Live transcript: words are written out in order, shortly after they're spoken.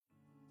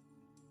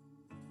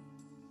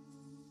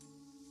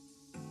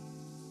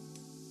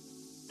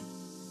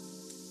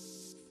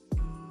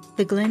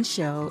The Glenn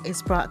Show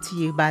is brought to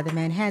you by the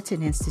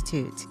Manhattan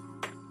Institute.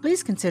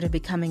 Please consider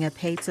becoming a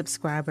paid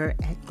subscriber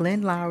at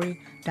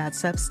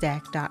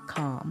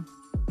glennlowry.substack.com.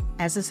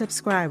 As a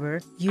subscriber,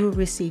 you will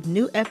receive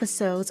new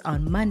episodes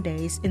on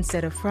Mondays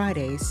instead of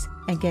Fridays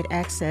and get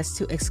access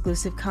to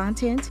exclusive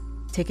content,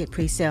 ticket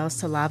pre-sales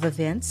to live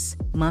events,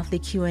 monthly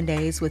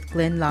Q&As with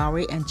Glenn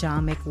Lowry and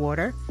John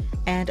McWhorter,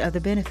 and other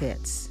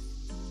benefits.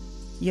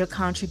 Your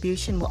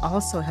contribution will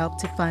also help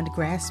to fund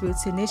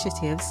grassroots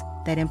initiatives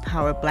that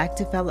empower Black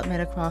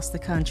development across the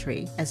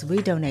country as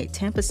we donate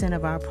 10%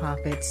 of our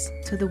profits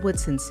to the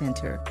Woodson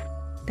Center.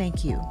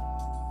 Thank you.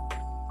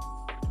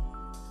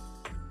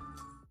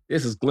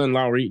 This is Glenn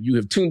Lowry. You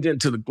have tuned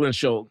into the Glenn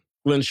Show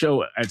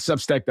at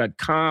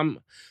Substack.com,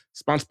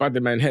 sponsored by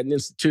the Manhattan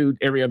Institute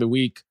every other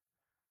week.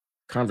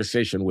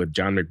 Conversation with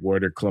John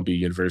McWhorter, Columbia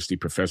University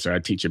professor. I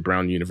teach at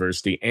Brown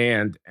University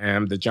and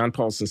am the John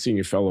Paulson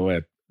Senior Fellow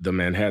at the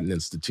Manhattan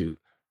Institute.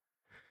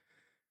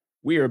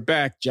 We are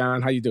back,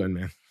 John. How you doing,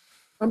 man?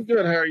 I'm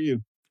good. How are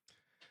you?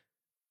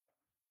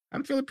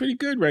 I'm feeling pretty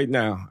good right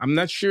now. I'm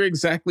not sure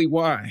exactly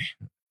why.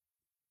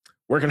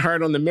 Working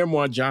hard on the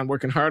memoir, John.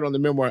 Working hard on the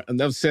memoir.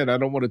 Enough said. I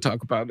don't want to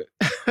talk about it.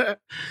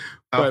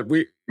 But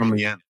from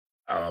the end.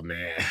 Oh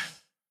man,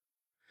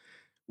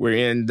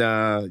 we're in.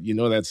 You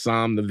know that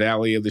psalm, "The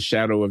Valley of the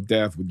Shadow of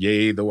Death."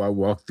 Yea, though I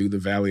walk through the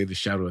valley of the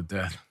shadow of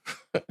death.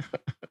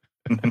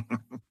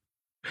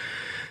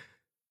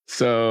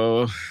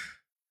 So,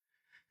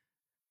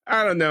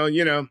 I don't know,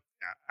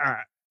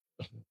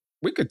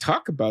 we could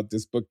talk about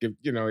this book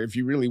if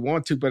you really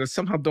want to, but I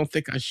somehow don't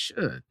think I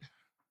should.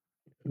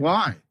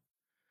 Why?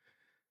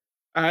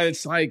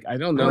 It's like, I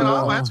don't know. Well,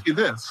 I'll ask you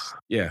this.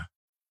 Yeah.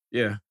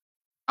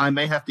 I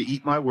may have to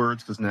eat my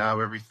words because now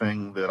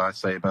everything that I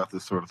say about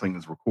this sort of thing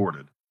is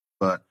recorded.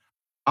 But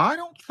I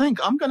don't think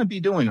I'm going to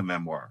be doing a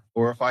memoir.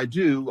 Or if I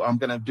do, I'm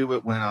going to do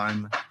it when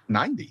I'm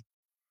 90.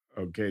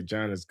 Okay,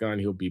 John is gone.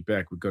 He'll be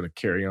back. We're going to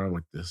carry on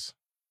with this.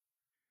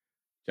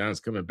 John's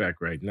coming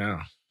back right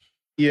now.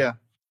 Yeah.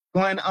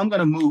 Glenn, I'm going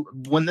to move.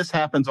 When this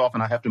happens,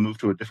 often I have to move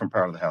to a different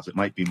part of the house. It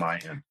might be my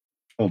end.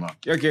 Hold on.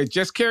 Okay,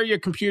 just carry your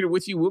computer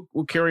with you.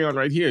 We'll carry on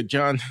right here,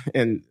 John.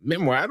 And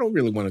memoir, I don't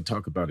really want to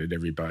talk about it,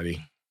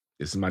 everybody.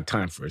 This is my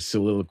time for a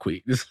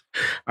soliloquy.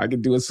 I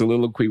can do a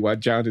soliloquy while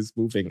John is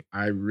moving.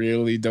 I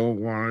really don't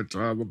want to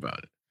talk about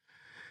it.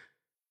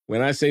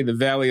 When I say the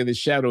valley of the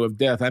shadow of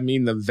death, I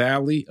mean the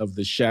valley of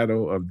the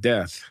shadow of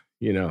death,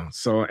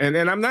 So,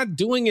 and I'm not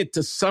doing it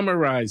to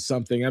summarize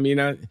something. I mean,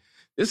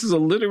 this is a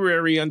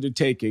literary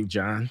undertaking,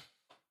 John.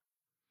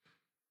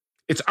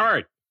 It's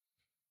art.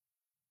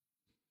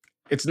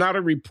 It's not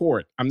a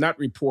report. I'm not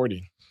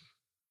reporting.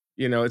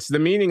 It's the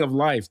meaning of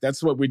life.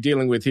 That's what we're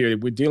dealing with here.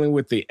 We're dealing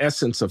with the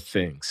essence of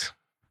things.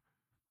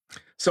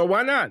 So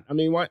why not? I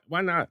mean,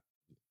 why not?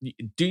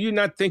 Do you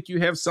not think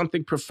you have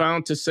something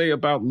profound to say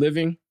about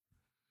living?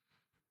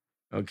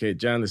 Okay,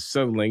 John is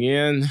settling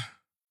in.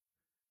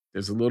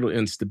 There's a little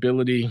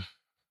instability.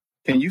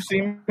 Can you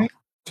see me?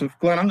 So,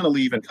 Glenn, I'm going to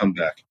leave and come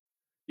back.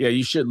 Yeah,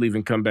 you should leave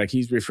and come back.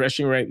 He's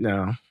refreshing right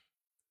now.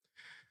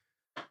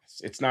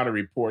 It's not a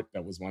report.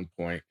 That was one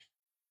point.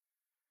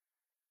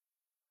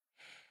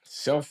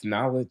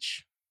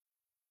 Self-knowledge.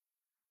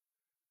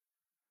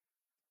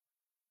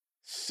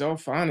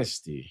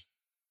 Self-honesty.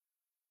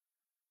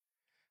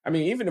 I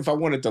mean, even if I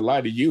wanted to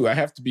lie to you, I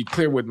have to be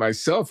clear with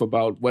myself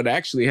about what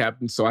actually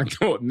happened so I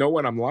don't know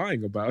what I'm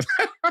lying about.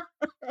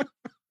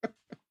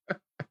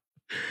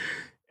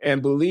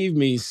 And believe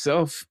me,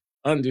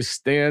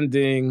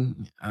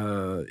 self-understanding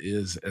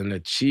is an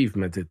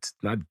achievement. It's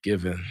not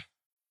given.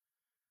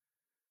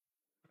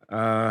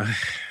 You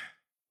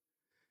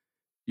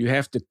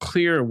have to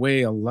clear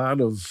away a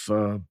lot of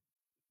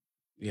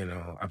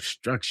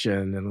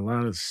obstruction and a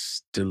lot of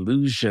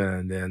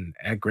delusion and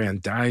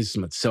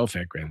aggrandizement,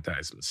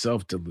 self-aggrandizement,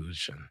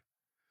 self-delusion,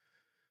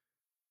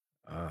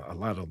 a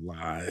lot of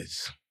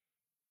lies.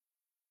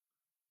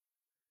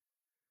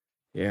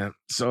 Yeah.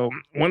 So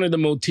one of the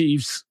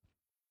motifs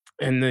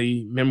in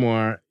the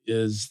memoir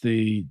is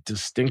the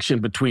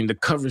distinction between the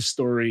cover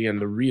story and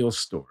the real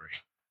story.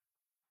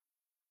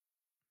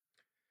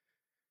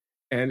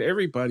 And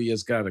everybody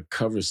has got a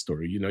cover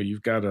story.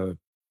 You've got a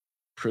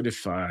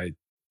prettified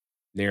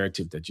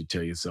narrative that you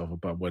tell yourself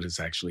about what has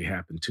actually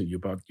happened to you,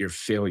 about your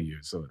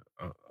failures,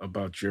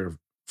 about your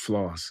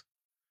flaws.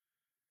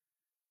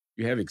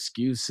 You have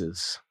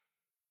excuses,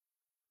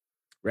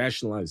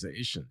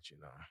 rationalizations,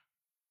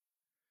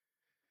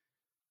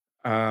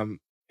 and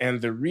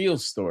the real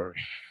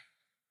story.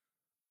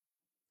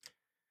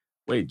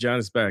 Wait, John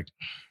is back.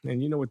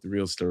 And you know what the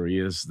real story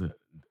is.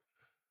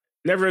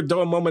 Never a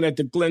dull moment at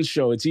the Glenn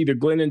Show. It's either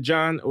Glenn and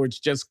John or it's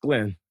just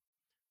Glenn.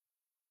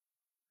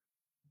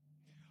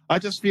 I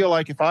just feel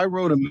like if I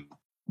wrote a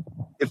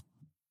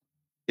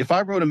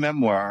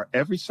memoir,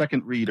 every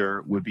second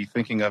reader would be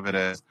thinking of it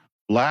as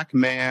Black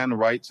man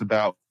writes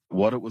about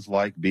what it was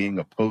like being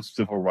a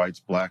post-civil rights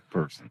Black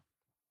person.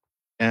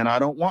 And I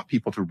don't want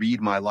people to read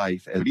my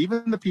life, and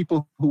even the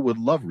people who would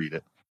love read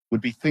it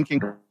would be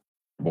thinking.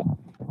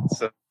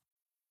 So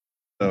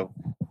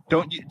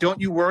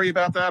don't you worry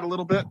about that a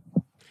little bit?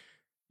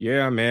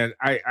 Yeah, man.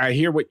 I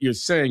hear what you're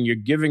saying. You're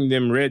giving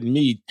them red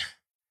meat.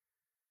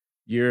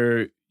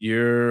 You're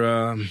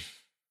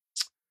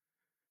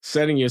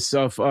setting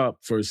yourself up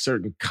for a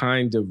certain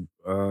kind of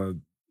uh,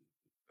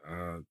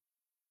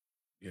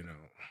 you know,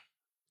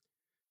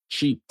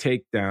 cheap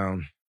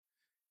takedown.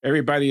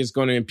 Everybody is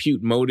going to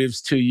impute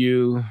motives to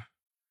you.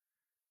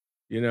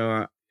 You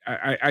know,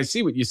 I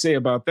see what you say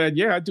about that.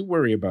 Yeah, I do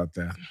worry about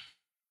that.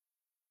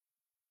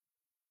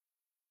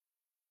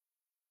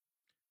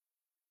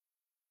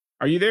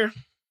 Are you there?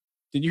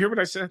 Did you hear what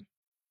I said?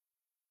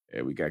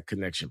 Yeah, we got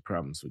connection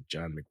problems with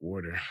John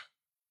McWhorter.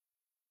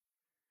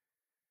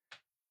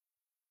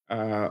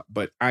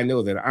 But I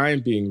know that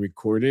I'm being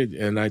recorded,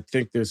 and I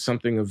think there's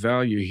something of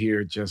value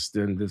here just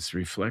in this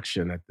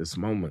reflection at this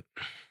moment.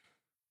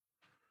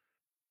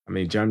 I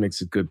mean, John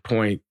makes a good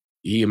point.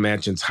 He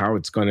imagines how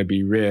it's going to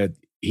be read.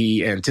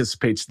 He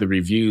anticipates the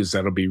reviews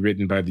that'll be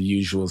written by the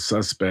usual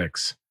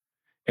suspects.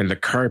 And the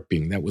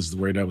carping, that was the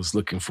word I was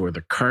looking for,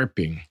 the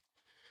carping.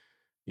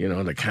 You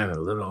know, the kind of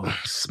little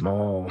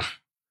small,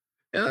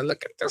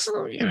 look at this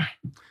little, you know.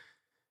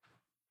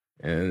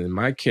 And in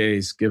my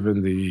case,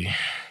 given the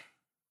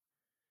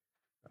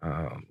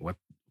what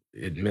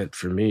it meant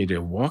for me to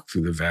walk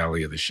through the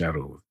valley of the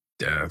shadow of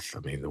death,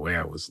 I mean, the way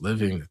I was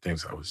living, the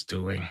things I was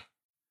doing,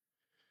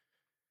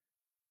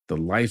 the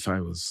life I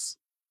was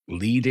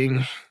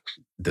leading,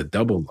 the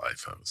double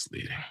life I was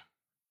leading,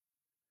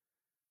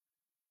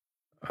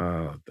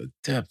 the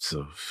depths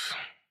of,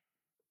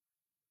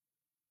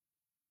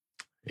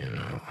 you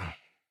know,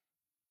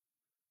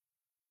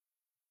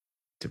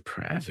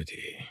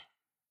 depravity.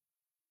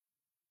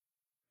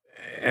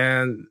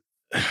 And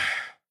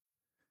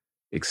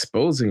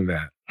exposing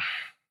that,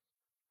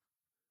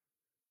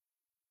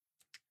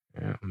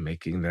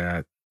 making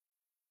that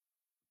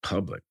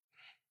public,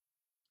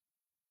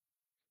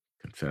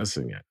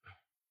 confessing it.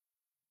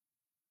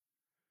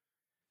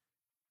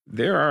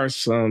 There are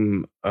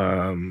some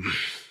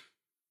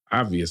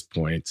obvious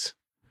points.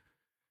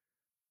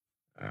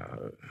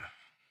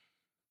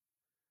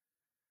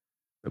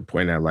 The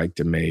point I like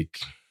to make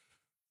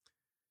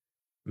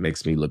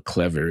makes me look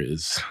clever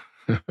is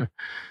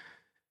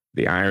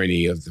the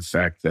irony of the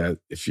fact that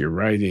if you're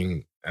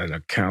writing an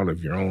account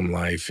of your own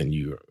life and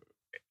you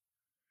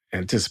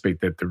anticipate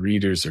that the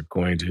readers are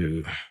going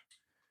to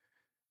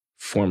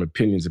form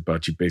opinions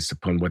about you based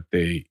upon what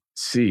they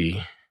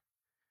see,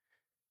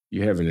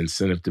 you have an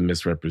incentive to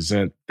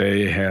misrepresent.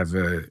 They have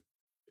a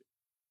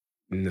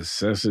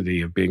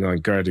necessity of being on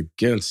guard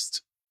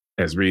against,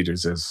 as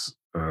readers, as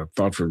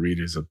thoughtful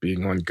readers, of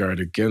being on guard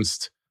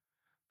against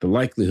the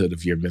likelihood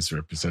of your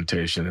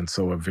misrepresentation. And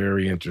so a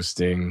very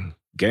interesting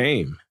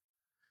game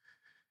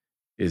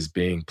is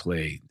being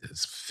played.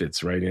 This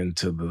fits right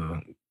into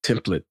the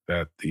template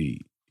that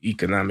the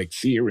economic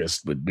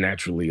theorist would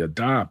naturally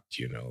adopt,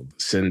 you know, the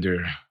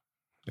sender,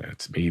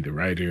 that's me, the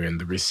writer, and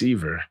the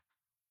receiver,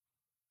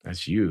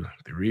 that's you,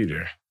 the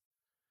reader.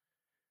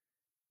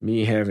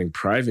 Me having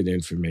private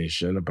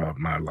information about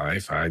my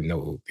life, I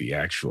know the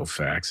actual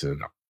facts,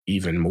 and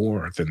even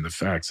more than the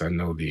facts, I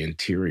know the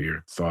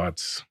interior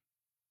thoughts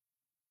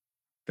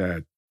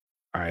that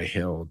I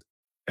held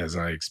as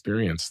I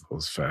experienced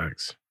those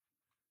facts.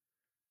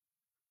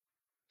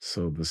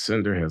 So the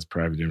sender has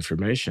private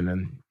information,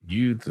 and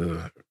you,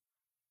 the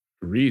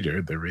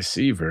reader, the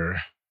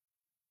receiver,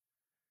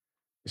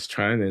 is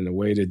trying in a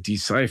way to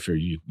decipher.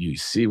 You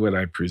see what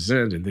I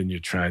present, and then you're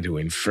trying to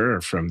infer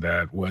from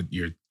that what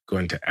you're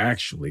going to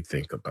actually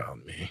think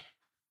about me.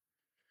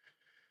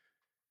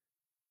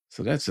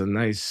 So that's a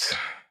nice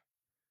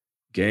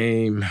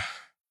game.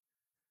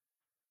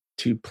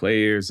 Two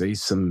players,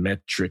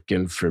 asymmetric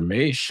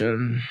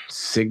information,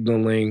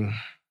 signaling,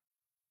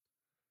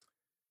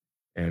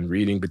 and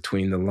reading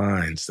between the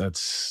lines.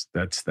 That's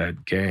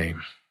that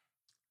game.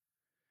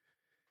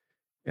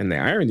 And the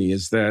irony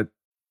is that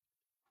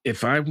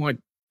if I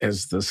want,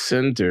 as the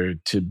sender,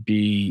 to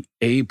be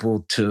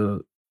able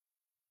to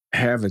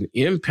have an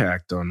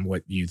impact on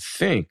what you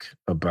think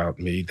about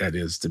me, that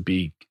is, to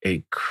be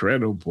a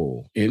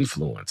credible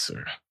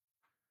influencer,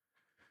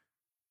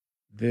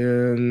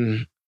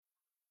 then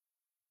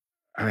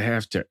I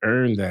have to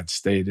earn that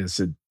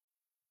status. It,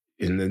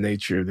 in the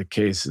nature of the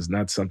case, is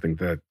not something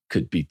that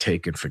could be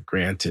taken for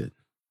granted.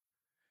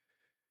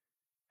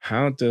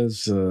 How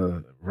does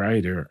a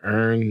writer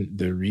earn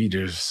the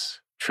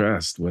reader's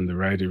trust when the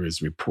writer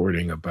is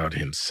reporting about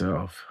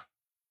himself?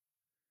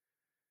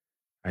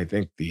 I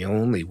think the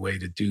only way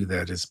to do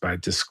that is by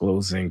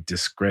disclosing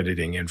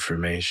discrediting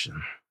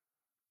information.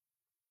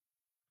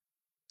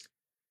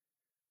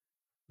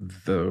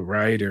 The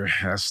writer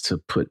has to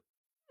put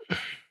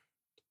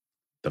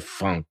the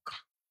funk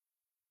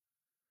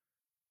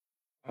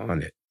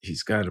on it.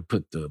 He's got to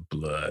put the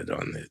blood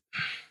on it,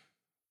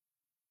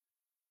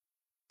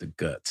 the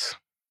guts.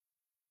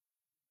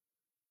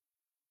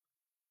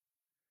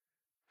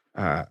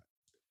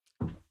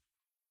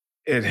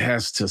 It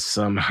has to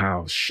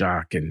somehow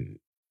shock and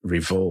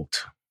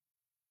revolt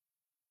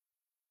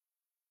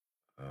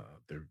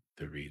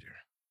the reader.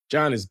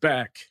 John is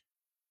back.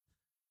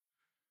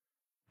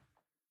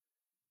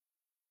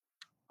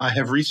 I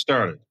have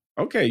restarted.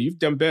 Okay, you've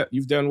done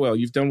you've done well.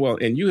 You've done well.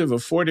 And you have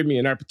afforded me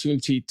an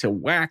opportunity to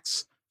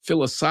wax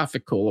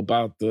philosophical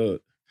about the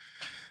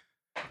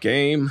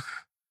game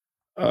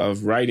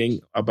of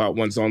writing about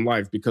one's own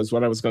life. Because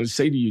what I was going to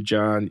say to you,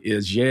 John,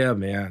 is, yeah,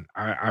 man,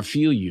 I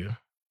feel you.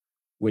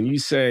 When you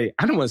say,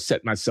 I don't want to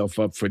set myself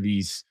up for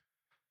these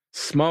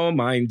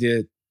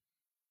small-minded,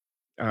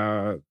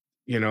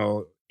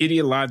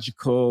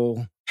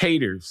 ideological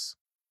haters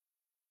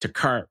to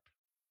carp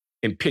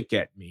and pick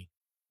at me,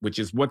 which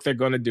is what they're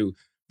going to do.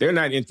 They're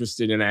not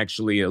interested in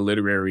actually a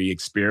literary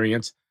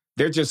experience.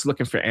 They're just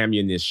looking for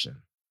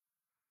ammunition.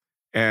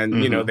 And,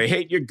 they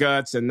hate your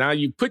guts, and now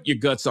you put your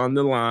guts on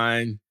the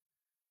line.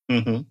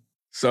 Mm-hmm.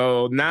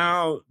 So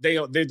now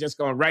they're just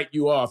going to write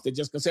you off. They're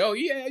just going to say, oh,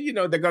 yeah,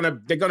 they're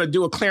going to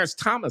do a Clarence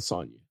Thomas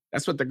on you.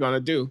 That's what they're going to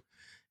do.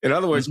 In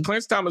other words,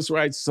 Clarence Thomas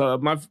writes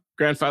my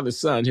grandfather's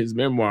son, his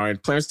memoir,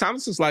 and Clarence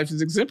Thomas's life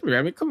is exemplary.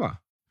 I mean, come on.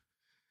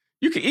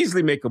 You could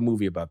easily make a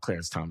movie about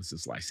Clarence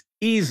Thomas's life.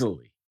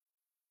 Easily.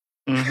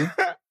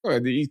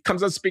 Mm-hmm. He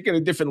comes up speaking a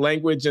different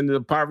language and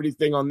the poverty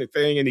thing on the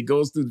thing, and he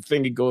goes through the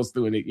thing he goes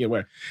through.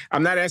 And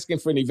I'm not asking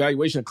for an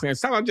evaluation of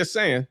Clarence Thomas. I'm just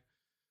saying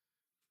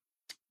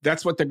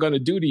that's what they're going to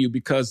do to you,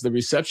 because the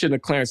reception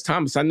of Clarence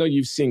Thomas, I know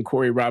you've seen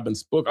Corey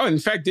Robbins' book. Oh, in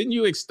fact, didn't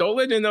you extol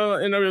it in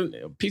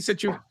a piece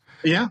that you...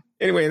 Yeah.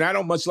 Anyway, and I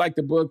don't much like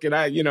the book, and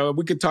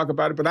we could talk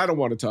about it, but I don't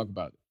want to talk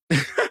about it.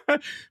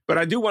 But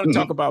I do want to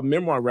talk about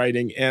memoir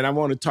writing, and I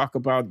want to talk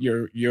about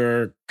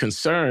your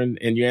concern.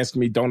 And you asked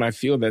me, don't I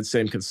feel that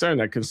same concern?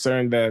 That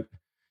concern that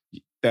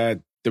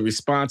the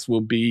response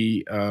will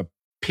be, it'll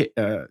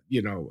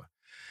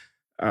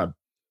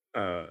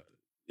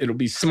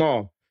be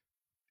small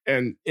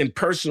and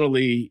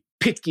impersonally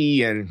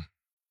picky and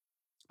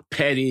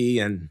petty,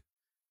 and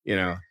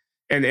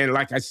and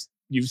like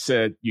you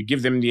said, you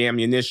give them the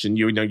ammunition.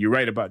 You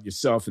write about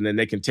yourself, and then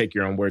they can take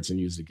your own words and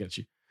use it against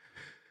you.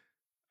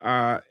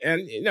 I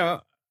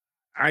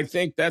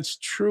think that's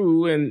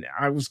true. And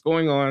I was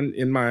going on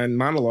in my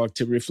monologue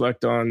to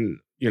reflect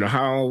on,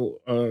 how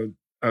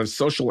a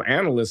social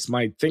analyst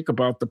might think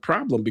about the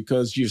problem,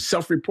 because you're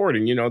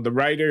self-reporting. The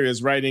writer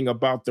is writing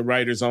about the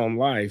writer's own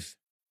life.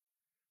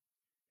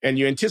 And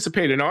you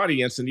anticipate an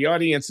audience, and the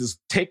audience is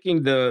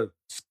taking the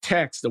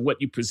text of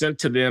what you present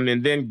to them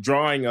and then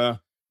drawing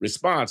a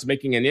response,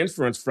 making an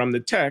inference from the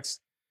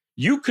text.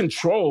 You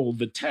control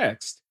the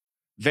text.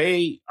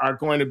 They are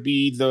going to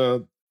be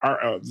the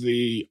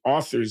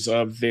authors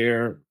of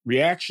their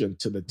reaction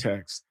to the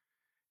text.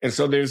 And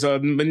so there's a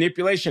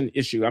manipulation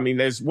issue. I mean,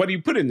 there's what do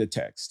you put in the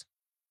text?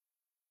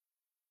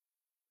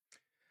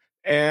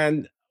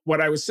 And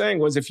what I was saying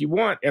was, if you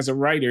want, as a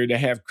writer, to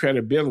have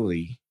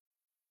credibility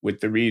with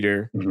the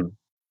reader,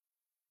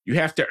 you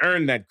have to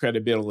earn that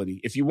credibility.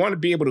 If you want to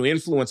be able to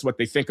influence what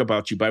they think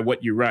about you by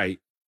what you write,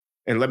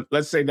 and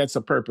let's say that's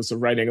the purpose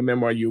of writing a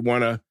memoir, you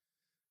want to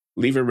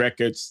leave a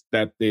record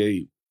that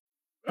the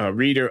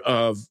reader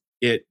of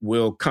it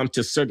will come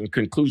to certain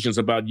conclusions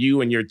about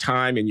you and your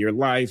time and your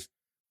life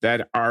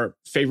that are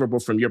favorable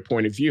from your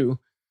point of view,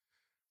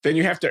 then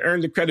you have to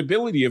earn the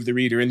credibility of the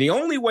reader. And the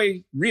only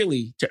way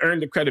really to earn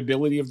the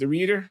credibility of the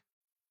reader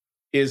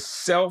is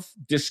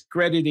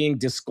self-discrediting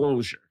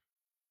disclosure.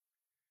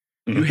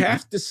 You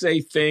have to say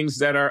things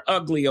that are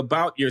ugly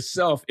about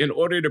yourself in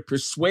order to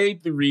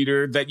persuade the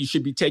reader that you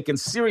should be taken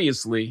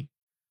seriously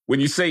when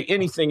you say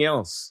anything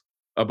else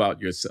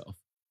about yourself.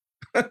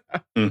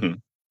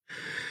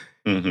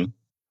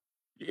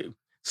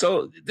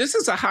 So this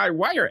is a high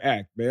wire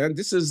act, man.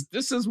 This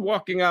is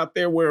walking out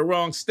there where a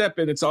wrong step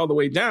and it's all the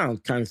way down,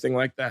 kind of thing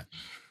like that.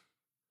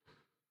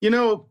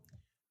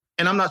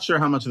 And I'm not sure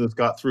how much of this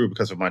got through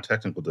because of my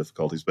technical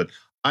difficulties, but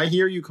I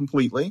hear you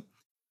completely.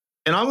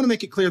 And I want to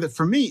make it clear that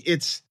for me,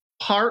 it's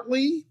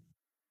partly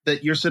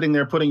that you're sitting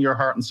there putting your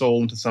heart and soul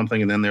into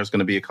something, and then there's going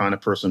to be a kind of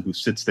person who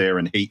sits there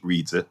and hate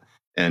reads it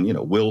and,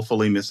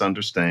 willfully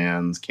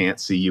misunderstands, can't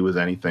see you as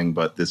anything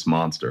but this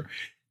monster.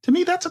 To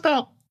me, that's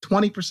about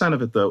 20%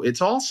 of it, though.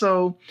 It's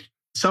also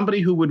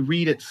somebody who would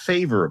read it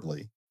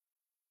favorably.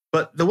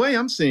 But the way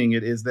I'm seeing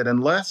it is that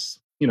unless,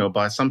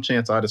 by some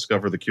chance I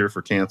discover the cure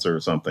for cancer or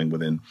something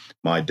within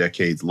my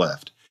decades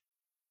left,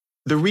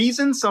 the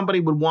reason somebody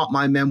would want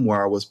my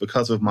memoir was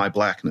because of my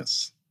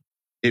Blackness.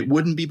 It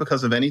wouldn't be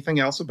because of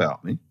anything else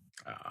about me.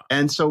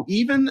 And so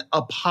even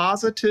a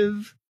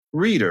positive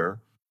reader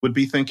would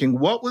be thinking,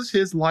 what was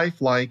his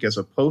life like as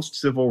a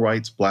post-civil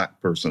rights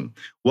Black person?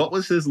 What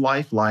was his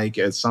life like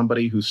as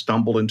somebody who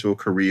stumbled into a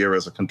career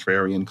as a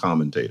contrarian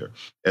commentator,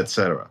 et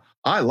cetera?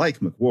 I like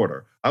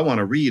McWhorter. I want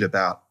to read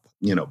about,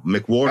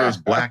 McWhorter's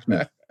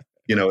Blackness,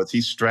 as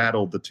he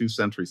straddled the 2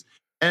 centuries.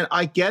 And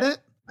I get it.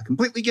 I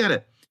completely get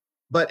it.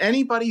 But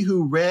anybody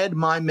who read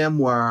my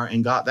memoir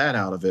and got that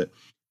out of it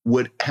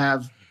would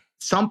have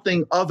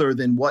something other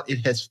than what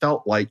it has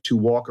felt like to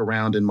walk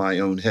around in my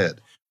own head,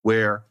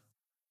 where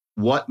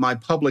what my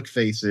public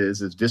face is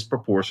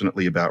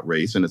disproportionately about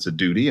race, and it's a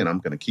duty, and I'm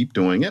going to keep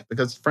doing it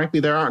because, frankly,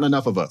 there aren't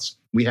enough of us.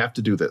 We have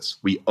to do this.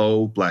 We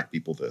owe Black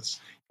people this,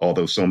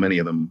 although so many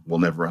of them will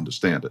never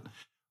understand it.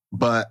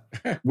 But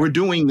we're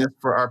doing this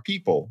for our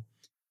people.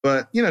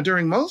 But,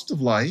 during most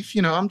of life,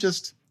 I'm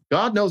just,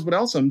 God knows what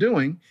else I'm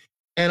doing.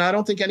 And I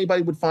don't think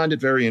anybody would find it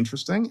very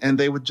interesting. And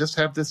they would just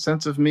have this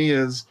sense of me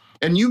as,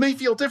 and you may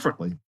feel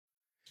differently,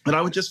 but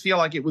I would just feel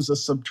like it was a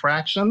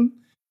subtraction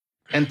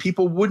and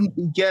people wouldn't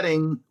be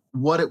getting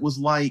what it was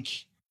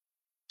like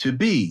to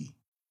be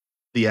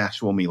the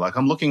actual me. Like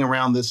I'm looking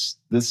around this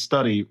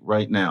study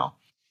right now.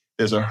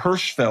 There's a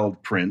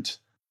Hirschfeld print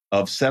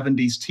of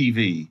 70s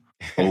TV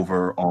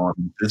over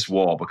on this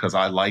wall because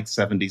I like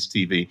 70s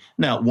TV.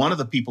 Now, one of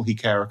the people he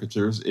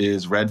caricatures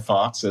is Red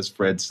Fox as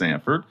Fred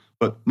Sanford,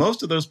 but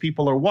most of those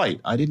people are white.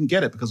 I didn't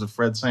get it because of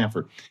Fred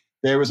Sanford.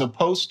 There was a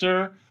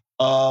poster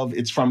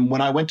it's from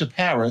when I went to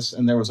Paris,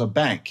 and there was a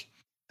bank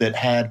that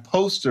had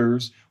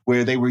posters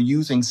where they were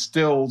using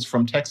stills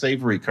from Tex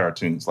Avery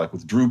cartoons, like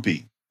with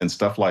Droopy and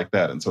stuff like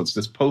that. And so it's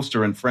this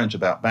poster in French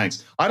about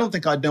banks. I don't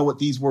think I'd know what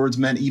these words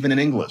meant even in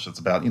English. It's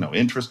about,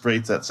 interest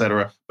rates, et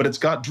cetera. But it's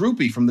got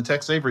Droopy from the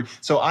Tex Avery.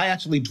 So I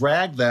actually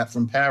dragged that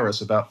from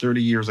Paris about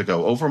 30 years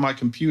ago. Over my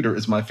computer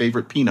is my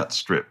favorite Peanuts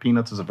strip.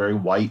 Peanuts is a very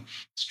white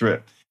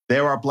strip.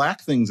 There are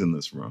black things in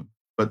this room,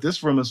 but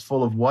this room is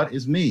full of what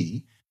is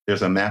me.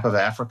 There's a map of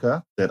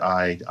Africa that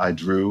I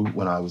drew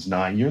when I was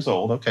 9 years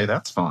old. Okay,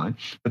 that's fine.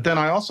 But then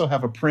I also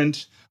have a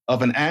print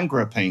of an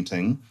Ingres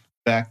painting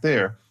back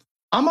there.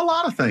 I'm a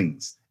lot of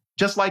things,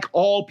 just like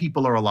all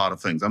people are a lot of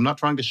things. I'm not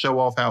trying to show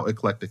off how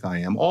eclectic I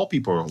am. All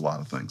people are a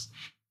lot of things.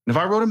 And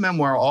if I wrote a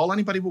memoir, all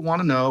anybody would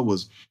want to know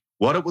was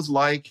what it was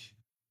like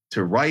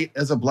to write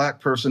as a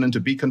Black person and to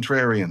be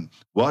contrarian,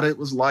 what it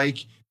was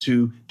like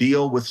to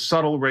deal with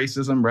subtle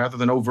racism rather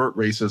than overt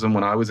racism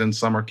when I was in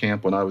summer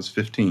camp when I was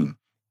 15.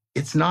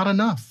 It's not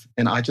enough.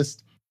 And I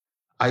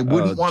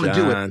wouldn't want to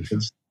do it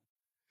because,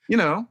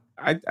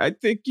 I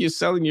think you're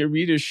selling your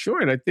readers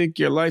short. I think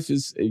your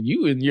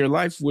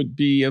life would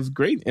be of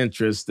great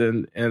interest.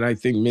 And I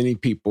think many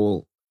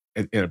people,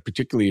 and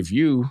particularly of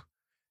you,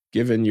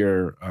 given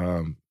your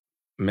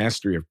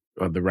mastery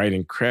of the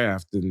writing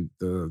craft and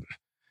the,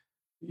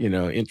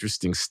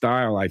 interesting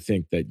style, I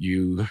think that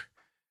you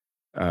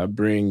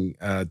bring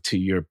to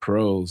your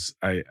prose.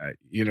 I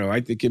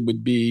think it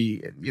would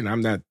be,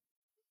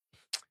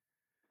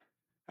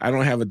 I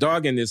don't have a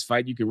dog in this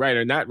fight. You can write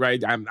or not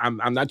write. I'm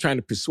not trying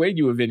to persuade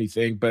you of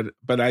anything,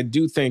 but I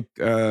do think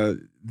that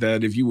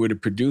if you were to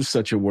produce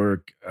such a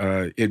work,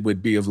 it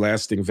would be of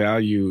lasting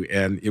value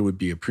and it would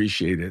be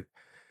appreciated.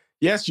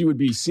 Yes, you would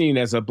be seen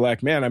as a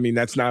Black man. I mean,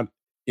 that's not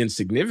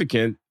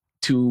insignificant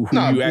to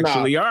who you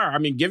actually are. I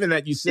mean, given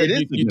that you said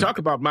you talk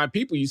about my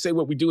people, you say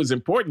what we do is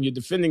important. You're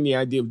defending the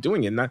idea of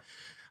doing it. And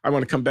I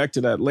want to come back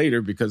to that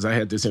later because I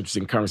had this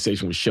interesting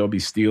conversation with Shelby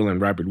Steele and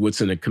Robert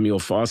Woodson and Camille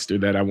Foster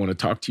that I want to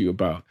talk to you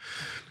about.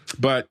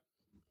 But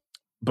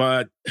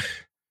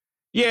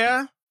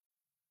yeah,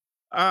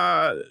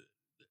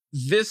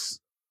 this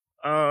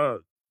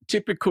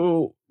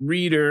typical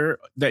reader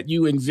that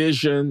you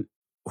envision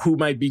who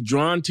might be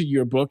drawn to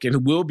your book and who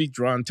will be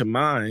drawn to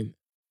mine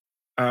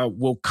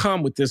will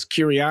come with this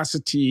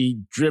curiosity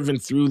driven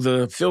through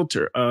the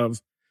filter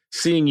of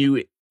seeing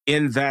you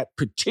in that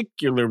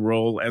particular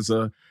role as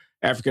a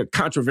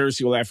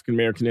controversial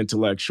African-American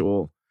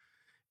intellectual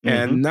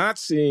and not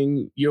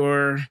seeing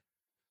your,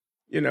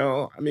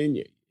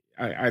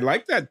 I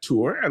like that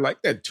tour. I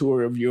like that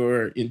tour of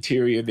your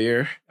interior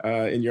there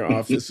in your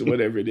office or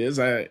whatever it is.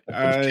 I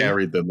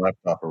carried the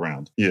laptop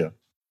around. Yeah.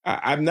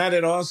 I'm not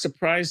at all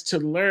surprised to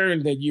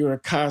learn that you're a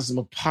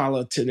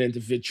cosmopolitan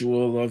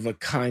individual of a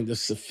kind of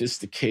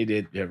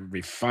sophisticated,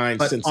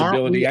 refined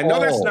sensibility. I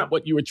know that's not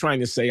what you were trying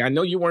to say. I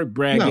know you weren't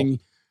bragging.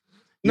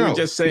 You were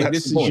just saying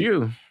this is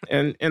you.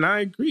 And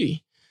I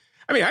agree.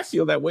 I mean, I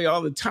feel that way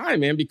all the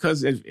time, man,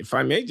 because if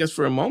I may, just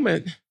for a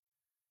moment,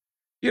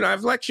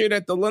 I've lectured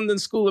at the London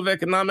School of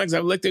Economics.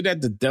 I've lectured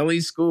at the Delhi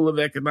School of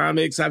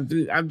Economics. I've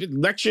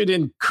lectured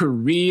in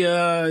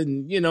Korea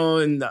and,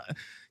 in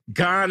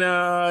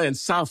Ghana and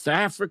South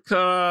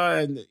Africa.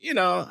 And,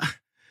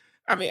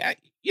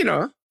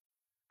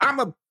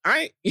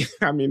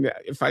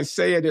 if I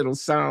say it, it'll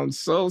sound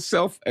so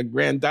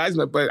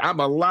self-aggrandizement, but I'm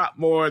a lot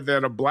more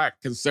than a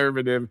Black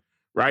conservative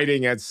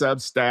writing at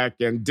Substack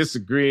and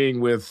disagreeing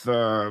with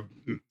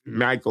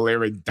Michael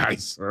Eric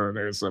Dyson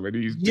or some of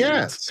these dudes.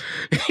 Yes.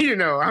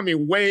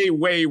 Way,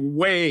 way,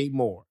 way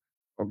more.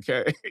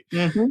 Okay.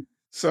 Mm-hmm.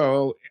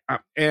 So,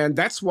 and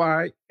that's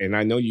why, and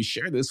I know you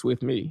share this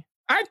with me,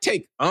 I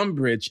take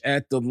umbrage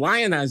at the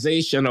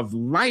lionization of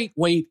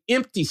lightweight,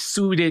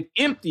 empty-suited,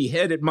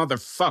 empty-headed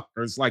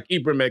motherfuckers like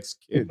Ibram X.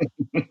 Kendi.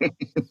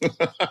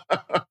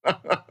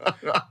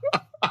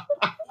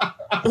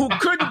 Who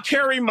couldn't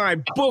carry my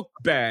book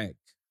bag.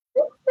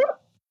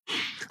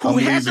 Who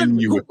hasn't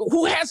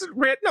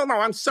read,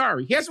 I'm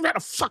sorry. He hasn't read a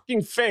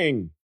fucking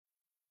thing.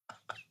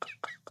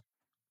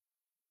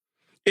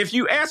 If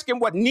you ask him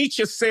what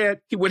Nietzsche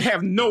said, he would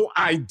have no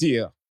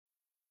idea.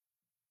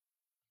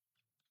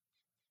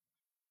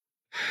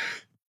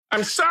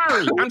 I'm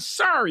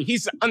sorry.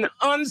 He's an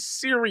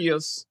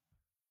unserious,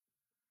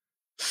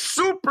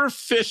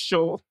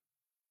 superficial,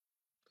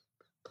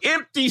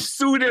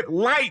 empty-suited,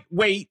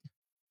 lightweight,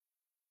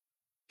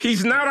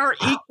 He's not our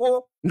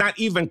equal, not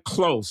even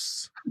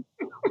close.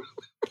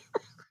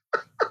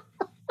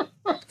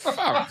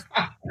 Fuck.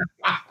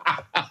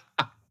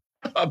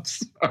 I'm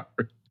sorry.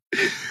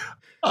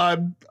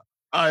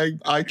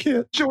 I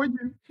can't join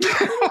you.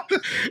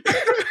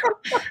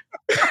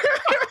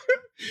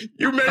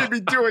 You made me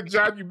do it,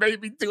 John. You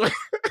made me do it.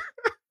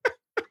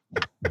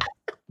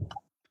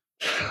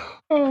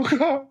 Oh,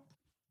 God.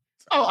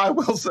 Oh, I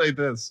will say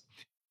this.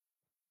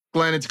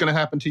 Glenn, it's going to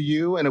happen to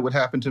you and it would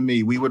happen to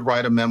me. We would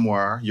write a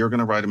memoir. You're going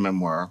to write a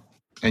memoir.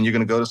 And you're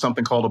going to go to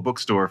something called a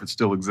bookstore if it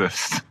still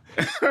exists.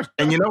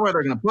 And you know where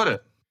they're going to put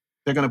it?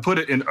 They're going to put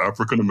it in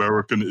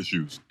African-American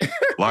issues.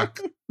 Black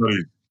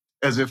studies.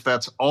 As if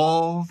that's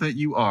all that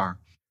you are.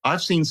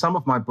 I've seen some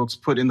of my books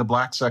put in the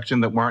Black section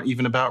that weren't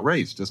even about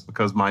race, just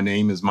because my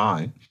name is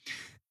mine.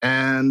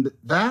 And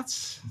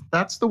that's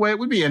the way it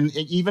would be. And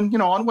even,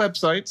 on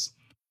websites,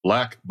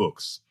 Black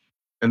books.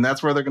 And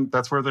that's where they're going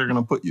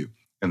to put you.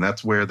 And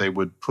that's where they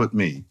would put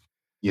me,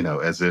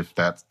 as if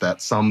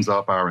that sums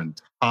up our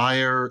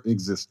entire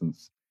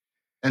existence.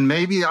 And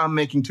maybe I'm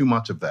making too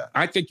much of that.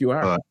 I think you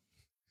are.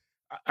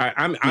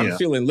 I'm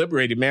feeling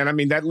liberated, man. I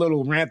mean, that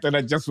little rant that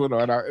I just went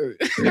on,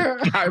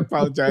 I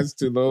apologize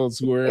to those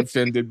who were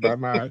offended by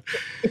my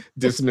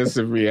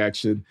dismissive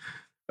reaction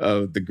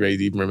of the great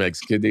Ibram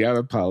X. Kendi. I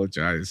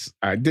apologize.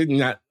 I did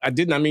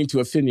not mean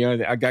to offend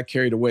you. I got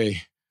carried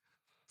away.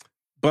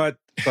 But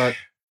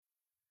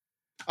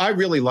I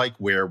really like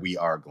where we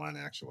are, Glenn,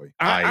 actually.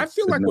 I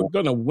feel like we're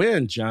going to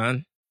win,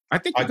 John. I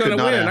think we're going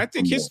to win. I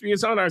think history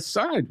is on our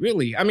side,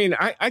 really. I mean,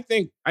 I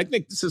think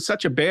this is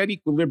such a bad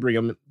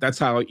equilibrium. That's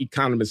how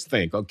economists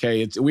think,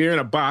 okay? We're in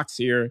a box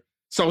here,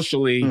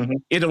 socially,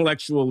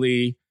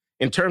 intellectually,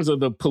 in terms of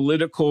the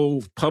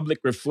political public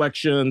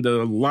reflection,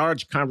 the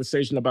large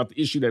conversation about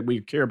the issue that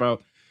we care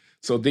about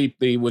so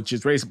deeply, which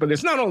is race. But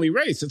it's not only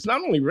race.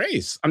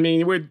 I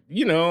mean, we're,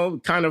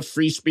 kind of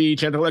free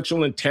speech,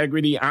 intellectual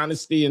integrity,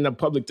 honesty in the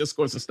public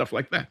discourse and stuff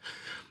like that.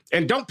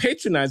 And don't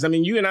patronize. I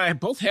mean, you and I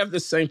both have the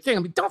same thing.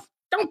 I mean,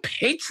 don't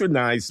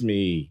patronize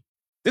me.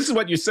 This is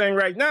what you're saying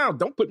right now.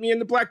 Don't put me in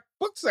the Black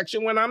book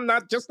section when I'm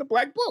not just a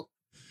Black book.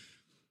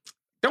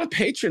 Don't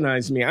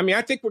patronize me. I mean,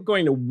 I think we're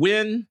going to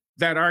win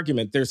that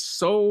argument. They're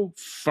so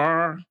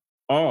far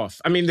off.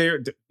 I mean,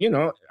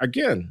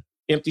 again,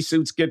 empty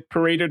suits get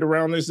paraded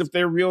around as if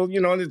they're real,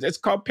 it's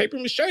called paper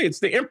mache. It's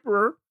the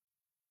emperor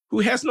who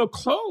has no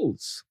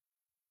clothes.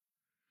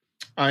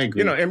 I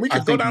agree. And we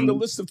could go down the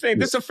list of things.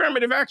 This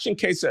affirmative action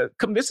case,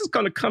 this is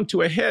going to come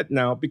to a head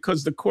now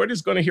because the court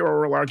is going to hear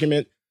oral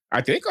argument,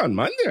 I think, on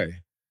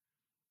Monday,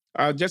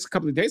 just a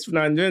couple of days from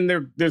now. And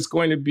then there's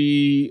going to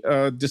be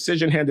a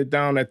decision handed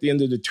down at the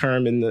end of the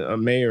term in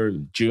May or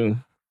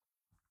June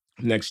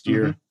next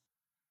year.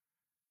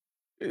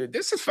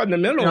 This is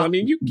fundamental. I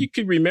mean, you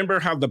could remember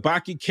how the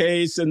Bakke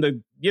case and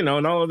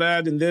and all of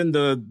that, and then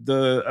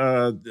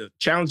the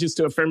challenges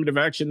to affirmative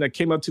action that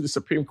came up to the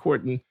Supreme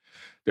Court in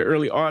the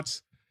early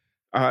aughts.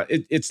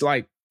 It's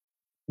like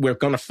we're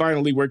going to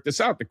finally work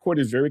this out. The court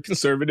is very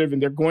conservative, and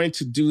they're going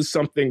to do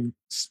something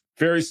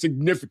very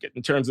significant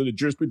in terms of the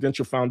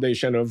jurisprudential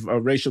foundation of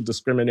racial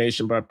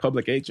discrimination by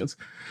public agents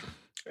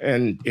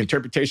and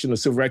interpretation of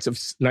civil rights of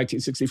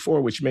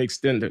 1964, which may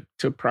extend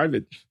to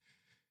private.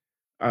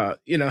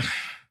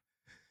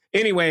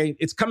 Anyway,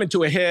 it's coming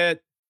to a head.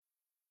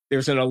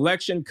 There's an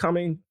election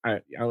coming.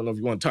 I don't know if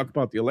you want to talk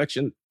about the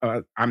election.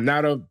 I'm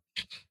not a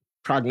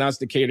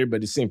prognosticator,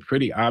 but it seemed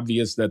pretty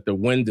obvious that the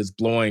wind is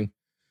blowing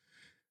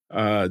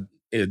at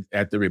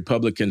the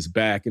Republicans'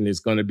 back, and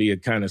there's going to be a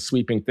kind of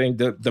sweeping thing.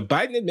 The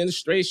Biden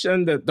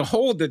administration, the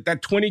whole that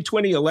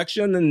 2020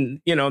 election, and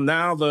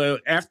now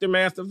the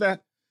aftermath of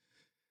that,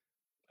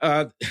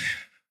 and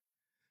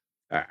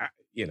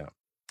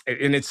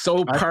it's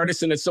so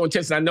partisan, it's so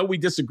intense. And I know we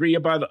disagree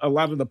about a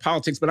lot of the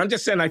politics, but I'm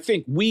just saying I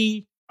think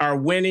we are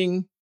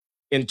winning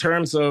in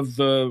terms of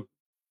the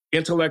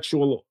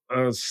intellectual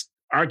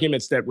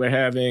arguments that we're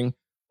having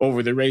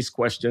over the race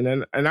question.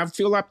 And I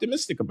feel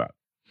optimistic about it.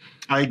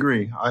 I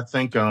agree. I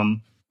think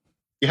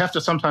you have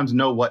to sometimes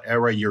know what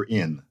era you're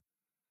in.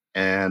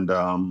 And,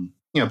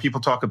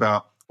 people talk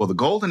about, well, the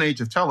golden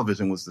age of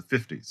television was the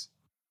 50s.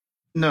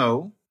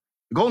 No,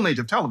 the golden age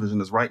of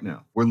television is right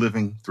now. We're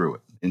living through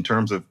it. In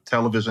terms of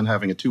television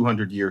having a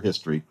 200-year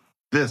history,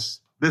 this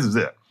is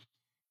it.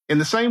 In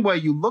the same way,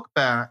 you look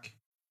back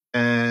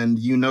and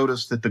you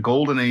notice that the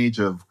golden age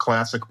of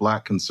classic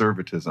Black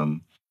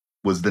conservatism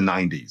was the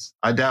 90s.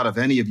 I doubt if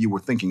any of you were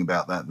thinking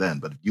about that then,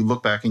 but if you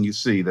look back and you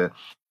see that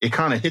it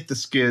kind of hit the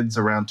skids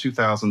around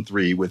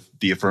 2003 with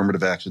the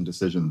affirmative action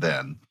decision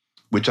then,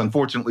 which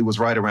unfortunately was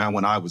right around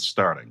when I was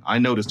starting. I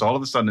noticed all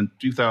of a sudden in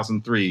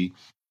 2003,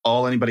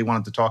 all anybody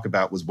wanted to talk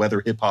about was whether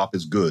hip hop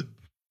is good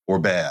or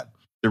bad.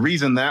 The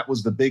reason that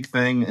was the big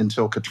thing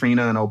until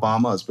Katrina and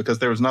Obama is because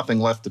there was nothing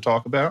left to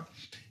talk about.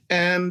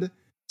 And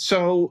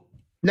so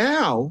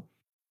now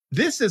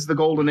this is the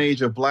golden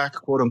age of Black,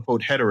 quote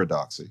unquote,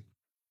 heterodoxy.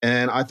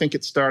 And I think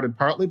it started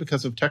partly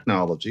because of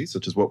technology,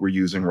 such as what we're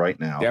using right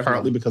now,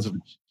 Partly because of a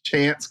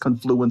chance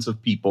confluence of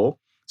people.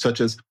 such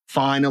as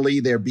finally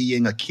there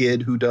being a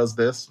kid who does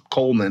this.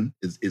 Coleman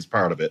is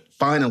part of it.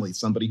 Finally,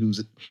 somebody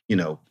who's,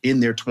 in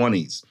their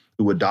 20s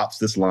who adopts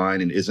this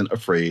line and isn't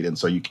afraid. And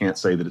so you can't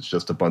say that it's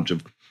just a bunch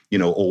of,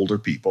 older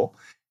people.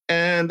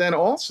 And then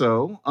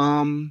also,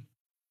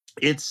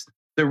 it's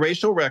the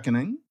racial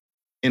reckoning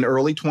in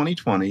early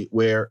 2020,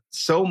 where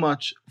so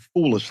much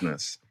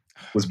foolishness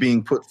was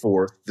being put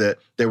forth that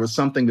there was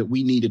something that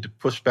we needed to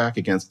push back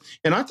against.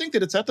 And I think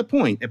that it's at the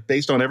point,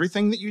 based on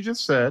everything that you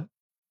just said,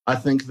 I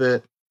think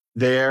that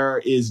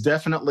there is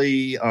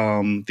definitely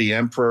the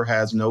emperor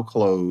has no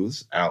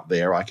clothes out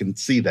there. I can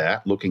see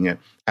that looking at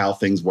how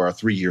things were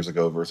 3 years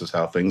ago versus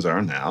how things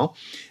are now.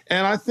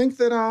 And I think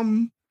that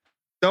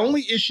the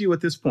only issue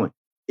at this point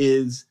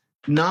is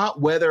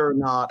not whether or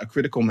not a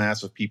critical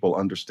mass of people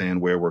understand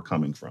where we're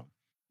coming from,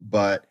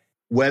 but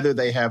whether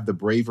they have the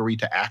bravery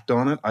to act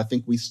on it. I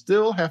think we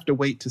still have to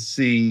wait to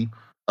see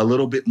a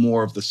little bit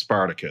more of the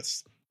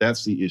Spartacus.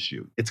 That's the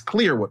issue. It's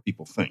clear what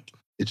people think.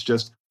 It's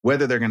just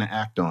whether they're going to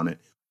act on it,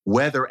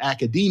 whether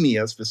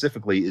academia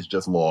specifically is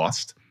just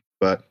lost.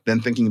 But then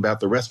thinking about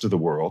the rest of the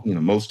world,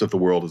 most of the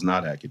world is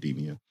not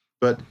academia.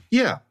 But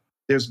yeah,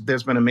 there's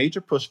been a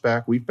major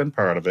pushback. We've been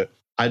part of it.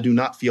 I do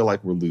not feel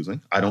like we're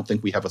losing. I don't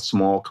think we have a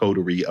small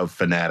coterie of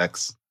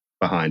fanatics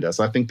behind us.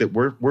 I think that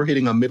we're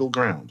hitting a middle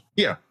ground.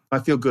 Yeah, I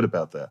feel good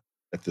about that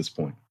at this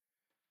point.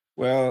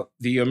 Well,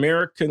 the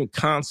American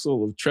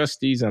Council of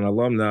Trustees and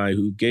Alumni,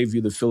 who gave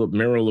you the Philip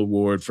Merrill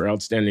Award for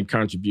outstanding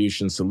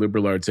contributions to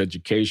liberal arts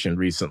education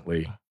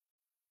recently,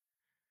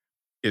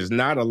 is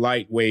not a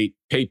lightweight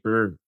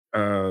paper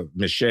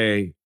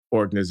mache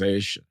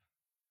organization.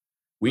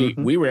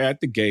 We were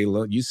at the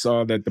gala. You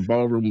saw that the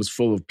ballroom was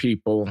full of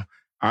people.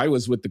 I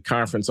was with the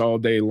conference all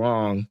day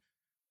long.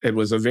 It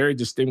was a very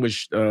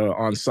distinguished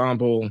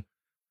ensemble,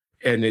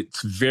 and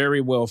it's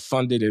very well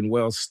funded and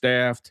well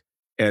staffed.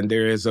 And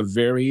there is a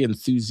very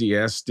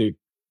enthusiastic,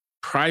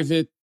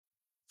 private,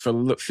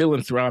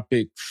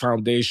 philanthropic,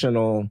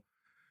 foundational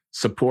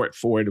support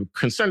for it,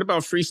 concerned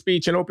about free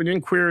speech and open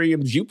inquiry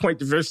and viewpoint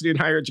diversity in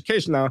higher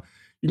education. Now,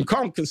 you can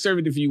call them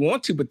conservative if you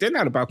want to, but they're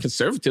not about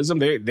conservatism.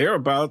 They're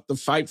about the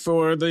fight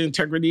for the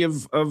integrity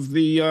of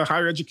the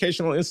higher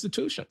educational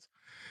institutions,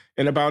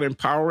 and about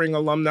empowering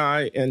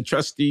alumni and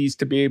trustees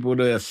to be able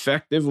to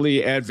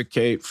effectively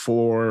advocate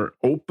for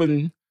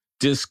open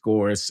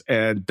discourse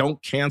and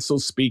don't cancel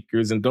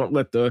speakers and don't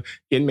let the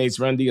inmates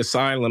run the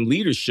asylum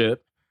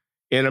leadership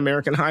in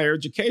American higher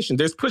education.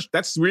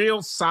 That's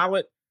real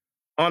solid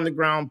on the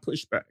ground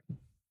pushback.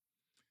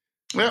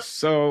 Yep.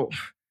 So,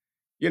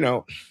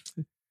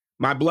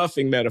 my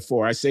bluffing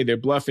metaphor, I say they're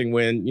bluffing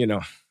when,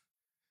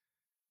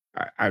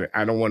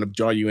 I don't want to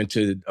draw you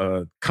into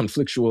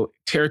conflictual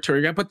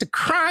territory, but the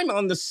crime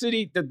on the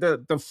city,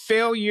 the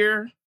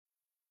failure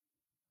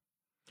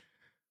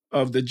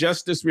of the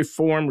justice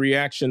reform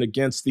reaction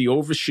against the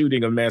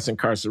overshooting of mass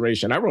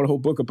incarceration. I wrote a whole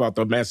book about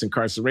the mass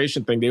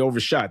incarceration thing. They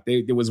overshot.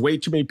 There was way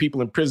too many people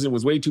in prison. It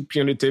was way too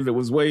punitive. It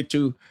was way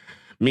too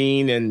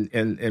mean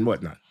and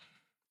whatnot.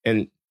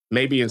 And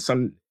maybe in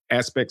some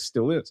aspects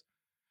still is.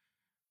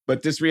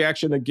 But this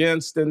reaction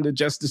against and the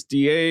justice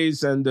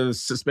DAs and the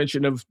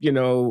suspension of,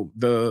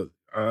 the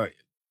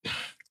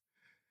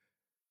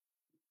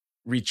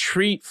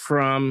retreat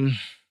from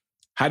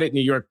how did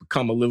New York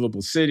become a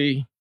livable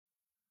city?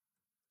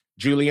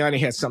 Giuliani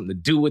had something to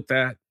do with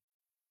that.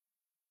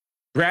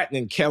 Bratton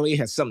and Kelly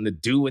had something to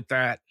do with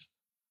that.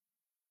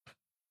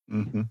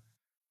 Mm-hmm.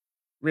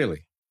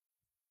 Really?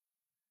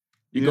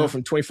 You go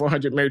from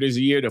 2,400 murders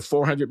a year to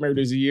 400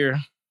 murders a year?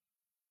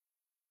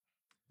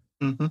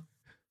 Mm-hmm.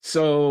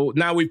 So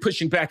now we're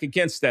pushing back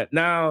against that.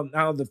 Now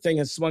the thing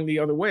has swung the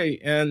other way.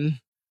 And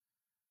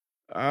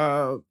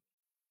the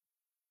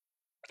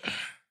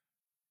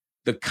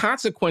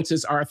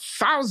consequences are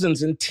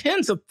thousands and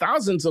tens of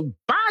thousands of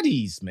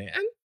bodies, man.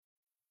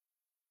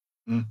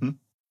 Mm-hmm.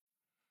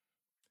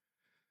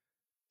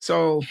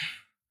 So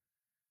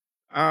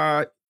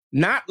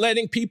not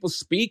letting people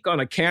speak on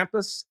a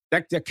campus,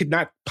 that could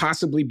not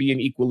possibly be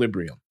an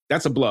equilibrium.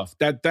 That's a bluff.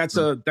 That's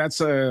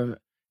a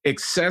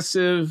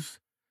excessive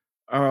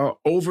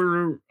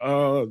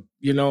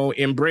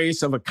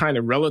embrace of a kind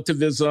of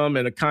relativism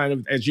and a kind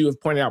of, as you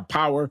have pointed out,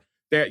 power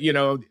that,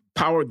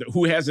 power,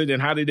 who has it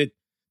and how did it,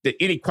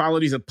 the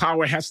inequalities of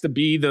power has to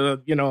be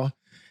the,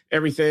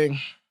 everything.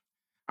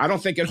 I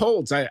don't think it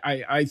holds.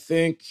 I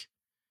think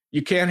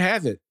you can't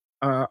have it.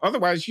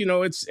 Otherwise,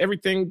 it's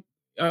everything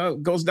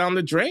goes down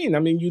the drain. I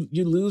mean,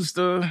 you lose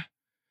the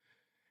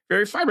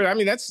very fiber. I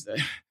mean,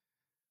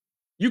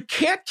 you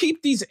can't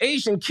keep these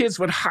Asian kids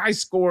with high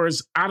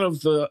scores out of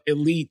the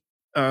elite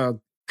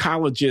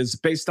colleges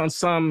based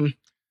on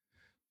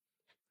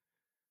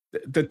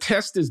the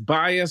test is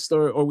biased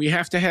or we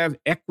have to have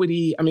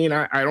equity. I mean,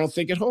 I don't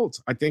think it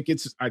holds. I think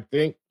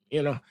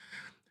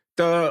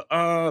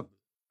the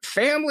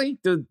family,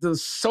 the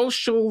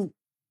social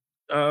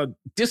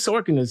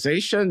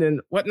disorganization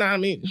and whatnot. I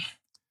mean,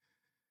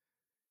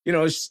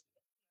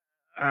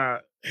 I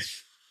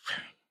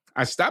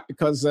stopped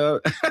because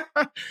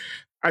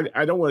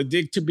I don't want to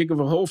dig too big of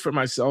a hole for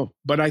myself,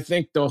 but I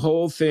think the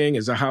whole thing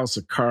is a house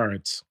of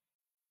cards.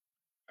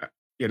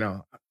 You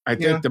know, I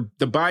think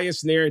the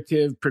biased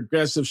narrative,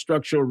 progressive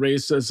structural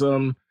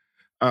racism,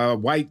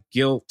 white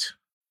guilt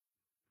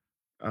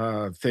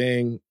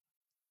thing,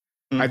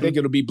 I think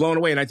it'll be blown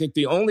away. And I think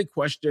the only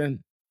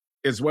question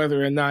is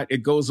whether or not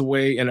it goes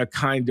away in a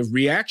kind of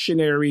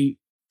reactionary,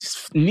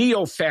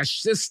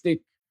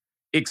 neo-fascistic,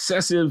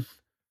 excessive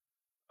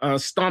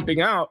stomping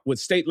out with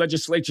state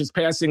legislatures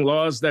passing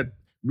laws that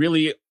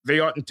really they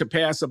oughtn't to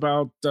pass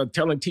about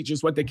telling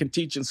teachers what they can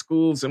teach in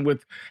schools, and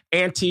with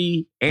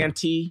anti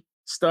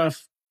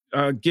stuff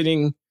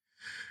getting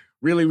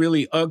really,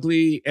 really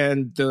ugly,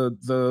 and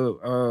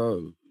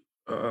the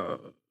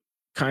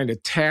kind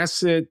of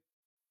tacit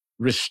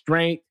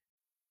restraint.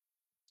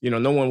 You know,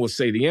 no one will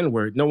say the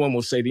N-word. No one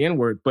will say the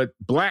N-word. But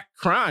Black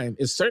crime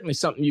is certainly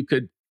something you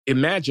could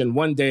imagine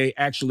one day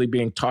actually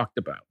being talked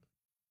about.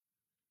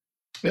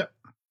 Yeah.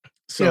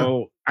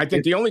 So I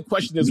think the only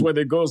question is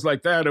whether it goes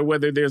like that or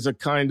whether there's a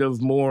kind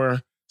of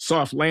more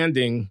soft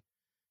landing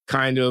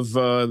kind of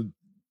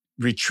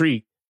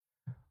retreat.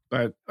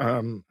 But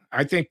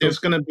I think there's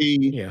going to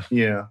be,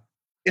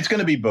 it's going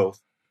to be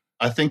both.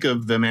 I think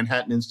of the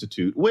Manhattan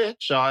Institute,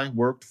 which I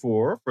worked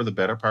for the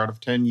better part of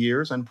 10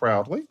 years and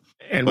proudly.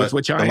 And with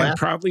which I am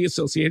proudly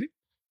associated.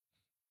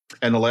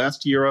 And the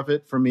last year of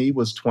it for me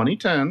was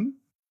 2010,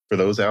 for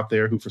those out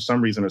there who for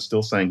some reason are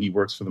still saying he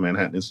works for the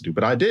Manhattan Institute.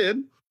 But I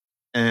did.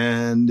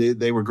 And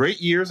they were great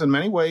years in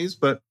many ways.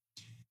 But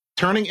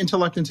turning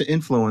intellect into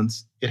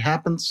influence, it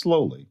happened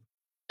slowly.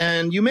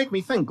 And you make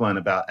me think, Glenn,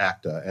 about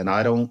ACTA. And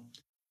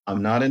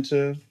I'm not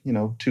into,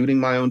 tooting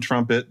my own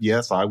trumpet.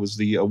 Yes, I was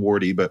the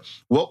awardee. But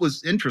what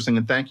was interesting,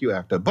 and thank you,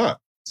 ACTA, but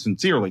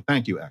sincerely,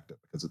 thank you, ACTA,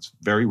 because it's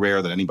very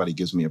rare that anybody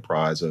gives me a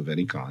prize of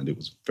any kind. It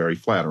was very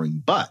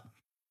flattering. But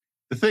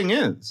the thing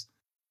is,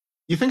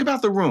 you think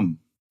about the room,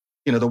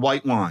 the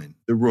white wine,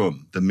 the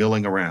room, the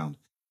milling around.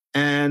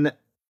 And,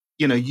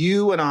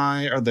 you and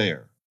I are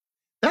there.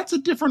 That's a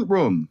different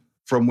room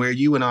from where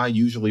you and I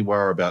usually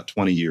were about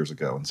 20 years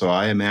ago. And so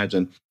I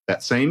imagine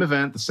that same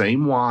event, the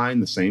same wine,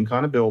 the same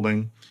kind of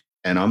building,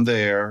 and I'm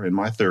there in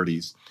my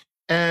 30s.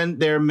 And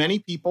there are many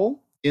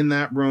people in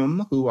that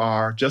room who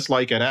are, just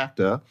like at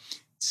ACTA,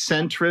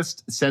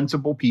 centrist,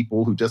 sensible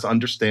people who just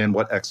understand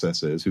what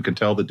excess is, who can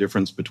tell the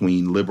difference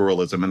between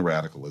liberalism and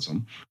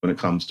radicalism when it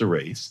comes to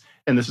race.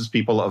 And this is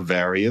people of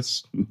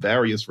various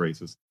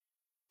races.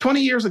 20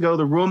 years ago,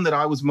 the room that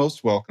I was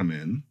most welcome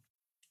in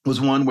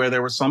was one where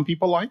there were some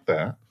people like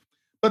that.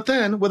 But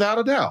then, without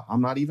a doubt,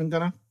 I'm not even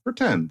going to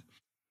pretend,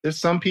 there's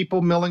some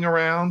people milling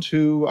around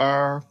who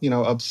are,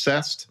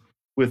 obsessed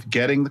with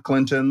getting the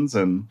Clintons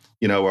and,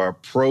 are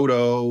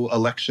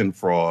proto-election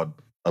fraud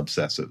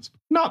obsessives.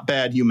 Not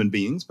bad human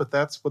beings, but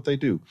that's what they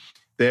do.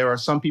 There are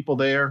some people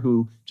there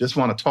who just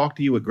want to talk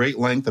to you at great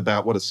length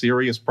about what a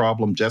serious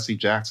problem Jesse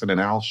Jackson and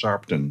Al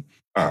Sharpton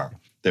are.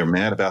 They're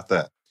mad about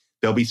that.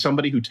 There'll be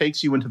somebody who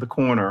takes you into the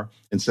corner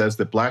and says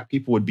that Black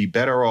people would be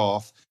better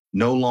off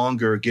no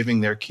longer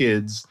giving their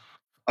kids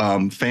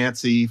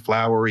fancy,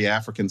 flowery,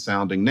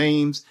 African-sounding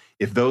names.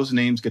 If those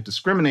names get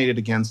discriminated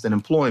against in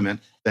employment,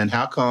 then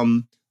how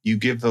come you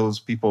give those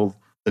people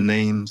the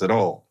names at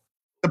all?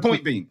 The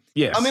point being,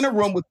 yes. I'm in a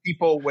room with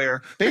people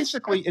where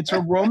basically it's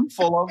a room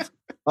full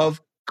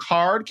of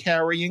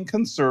card-carrying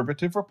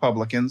conservative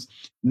Republicans.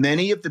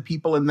 Many of the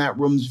people in that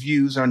room's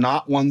views are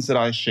not ones that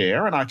I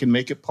share, and I can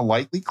make it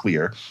politely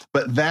clear.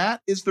 But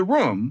that is the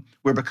room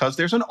where, because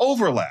there's an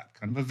overlap,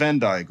 kind of a Venn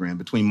diagram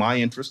between my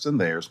interests and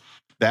theirs,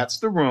 that's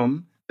the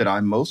room that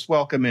I'm most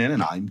welcome in,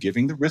 and I'm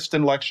giving the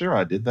Riston lecture.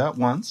 I did that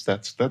once.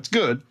 That's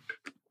good.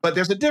 But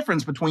there's a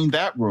difference between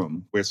that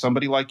room where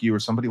somebody like you or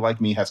somebody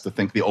like me has to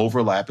think the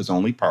overlap is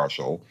only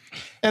partial,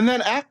 and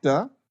then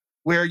ACTA,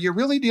 where you're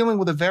really dealing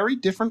with a very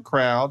different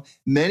crowd.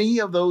 Many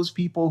of those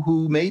people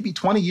who maybe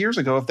 20 years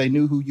ago, if they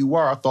knew who you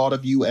are, thought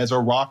of you as a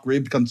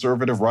rock-ribbed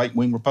conservative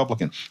right-wing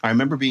Republican. I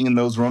remember being in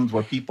those rooms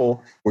where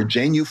people were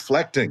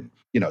genuflecting.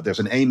 There's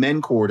an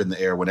amen chord in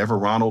the air whenever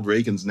Ronald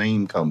Reagan's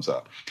name comes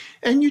up.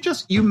 And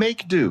you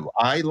make do.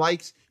 I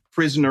liked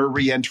prisoner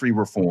reentry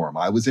reform.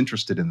 I was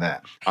interested in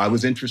that. I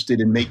was interested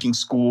in making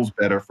schools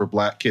better for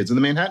Black kids. And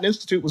the Manhattan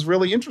Institute was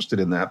really interested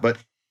in that. But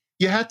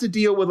you had to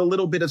deal with a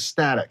little bit of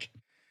static.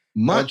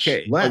 Much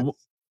less.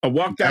 A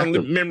walk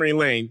down memory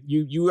lane.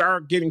 You are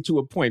getting to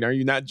a point, are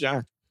you not,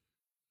 John?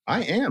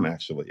 I am,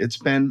 actually.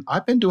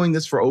 I've been doing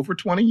this for over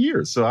 20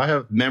 years, so I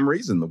have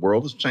memories and the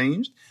world has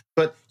changed.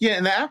 But yeah,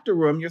 in the ACTA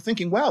room, you're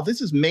thinking, wow,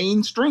 this is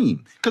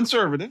mainstream.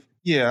 Conservative,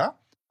 yeah.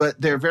 But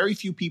there are very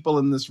few people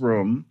in this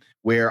room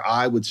where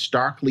I would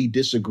starkly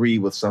disagree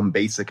with some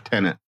basic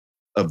tenet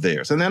of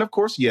theirs. And then, of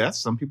course, yes,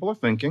 some people are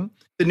thinking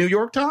the New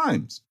York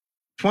Times.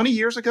 20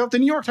 years ago, the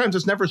New York Times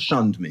has never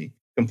shunned me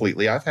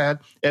completely. I've had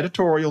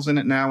editorials in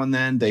it now and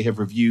then. They have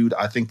reviewed,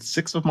 I think,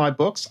 6 of my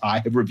books. I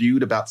have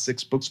reviewed about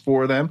 6 books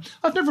for them.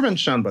 I've never been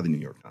shunned by the New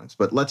York Times,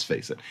 but let's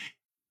face it.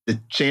 The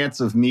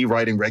chance of me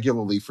writing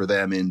regularly for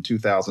them in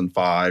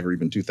 2005 or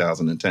even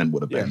 2010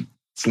 would have been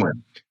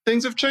slim.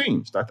 Things have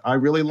changed. I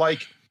really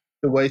like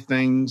the way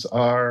things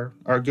are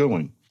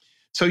going.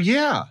 So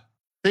yeah,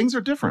 things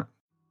are different.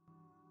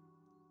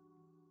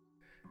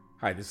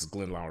 Hi, this is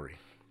Glenn Lowry.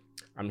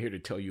 I'm here to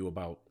tell you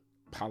about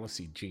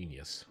Policy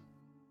Genius.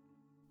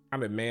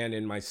 I'm a man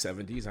in my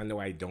 70s. I know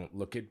I don't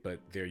look it, but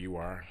there you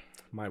are.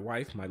 My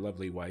wife, my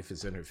lovely wife,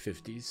 is in her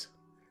 50s.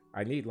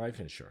 I need life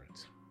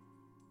insurance.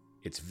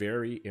 It's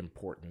very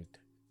important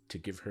to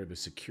give her the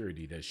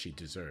security that she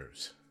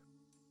deserves.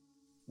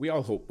 We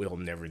all hope we'll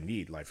never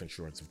need life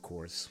insurance, of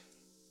course,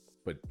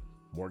 but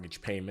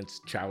mortgage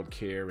payments, child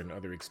care, and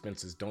other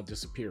expenses don't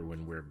disappear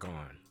when we're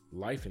gone.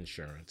 Life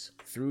insurance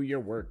through your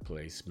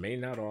workplace may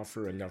not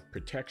offer enough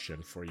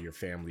protection for your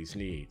family's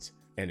needs,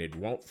 and it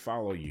won't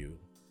follow you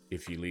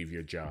if you leave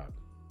your job.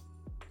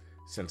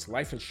 Since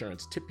life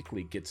insurance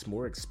typically gets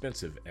more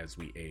expensive as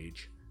we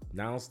age,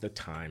 now's the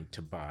time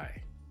to buy.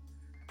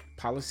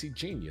 Policy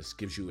Genius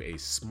gives you a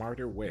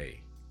smarter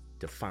way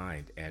to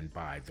find and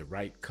buy the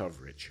right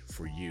coverage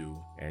for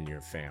you and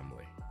your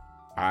family.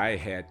 I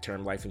had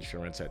term life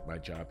insurance at my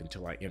job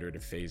until I entered a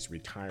phased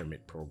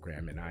retirement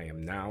program, and I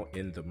am now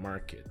in the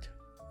market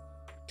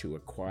to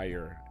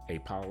acquire a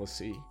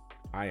policy.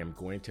 I am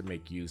going to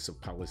make use of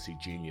Policy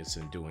Genius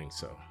in doing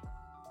so.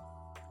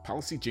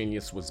 Policy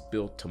Genius was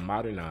built to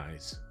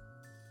modernize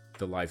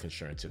the life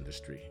insurance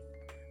industry.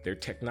 Their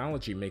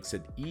technology makes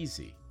it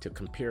easy to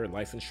compare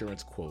life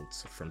insurance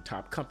quotes from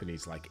top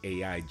companies like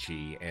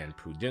AIG and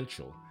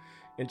Prudential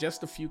in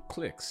just a few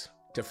clicks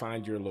to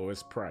find your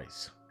lowest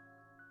price.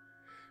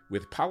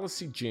 With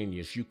Policy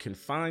Genius, you can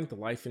find the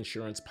life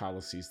insurance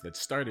policies that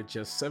start at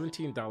just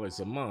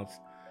 $17 a month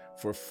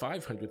for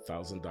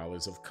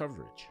 $500,000 of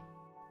coverage.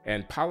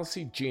 And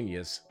Policy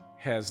Genius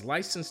has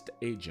licensed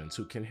agents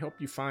who can help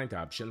you find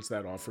options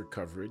that offer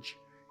coverage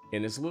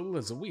in as little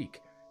as a week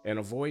and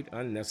avoid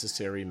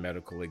unnecessary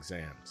medical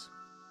exams.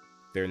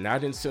 They're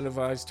not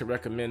incentivized to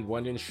recommend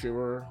one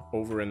insurer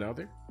over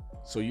another,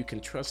 so you can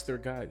trust their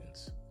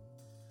guidance.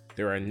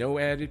 There are no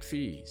added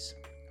fees,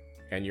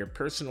 and your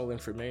personal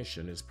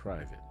information is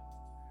private.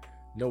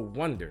 No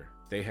wonder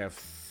they have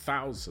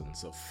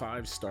thousands of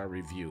 5-star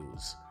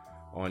reviews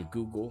on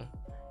Google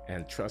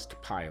and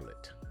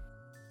Trustpilot.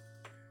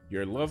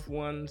 Your loved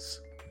ones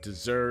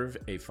deserve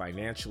a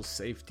financial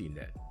safety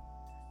net.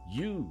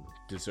 You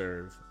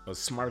deserve a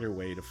smarter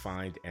way to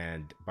find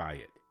and buy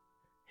it.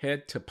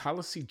 Head to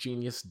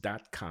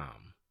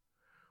policygenius.com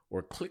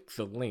or click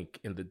the link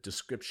in the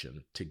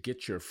description to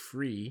get your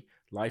free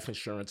life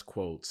insurance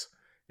quotes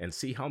and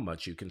see how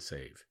much you can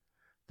save.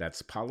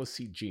 That's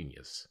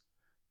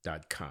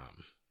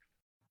policygenius.com.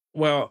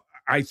 Well,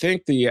 I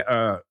think you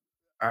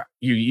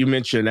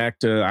mentioned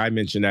ACTA. I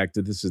mentioned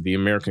ACTA. This is the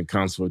American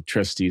Council of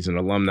Trustees and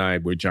Alumni,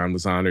 where John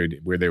was honored,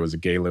 where there was a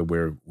gala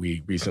where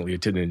we recently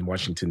attended in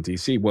Washington,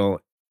 D.C. Well,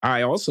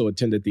 I also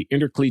attended the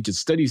Intercollegiate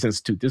Studies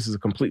Institute. This is a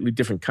completely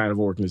different kind of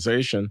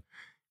organization.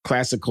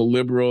 Classical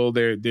liberal.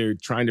 They're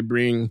trying to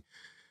bring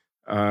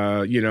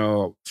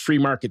free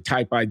market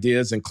type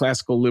ideas and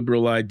classical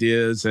liberal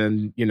ideas,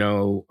 and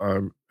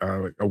a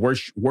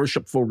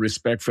worshipful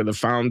respect for the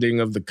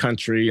founding of the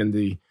country and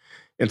the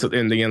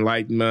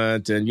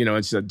Enlightenment, and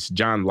it's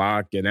John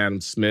Locke and Adam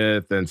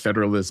Smith and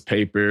Federalist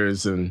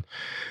Papers and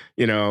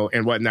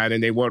whatnot,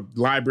 and they want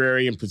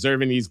library and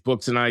preserving these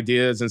books and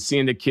ideas and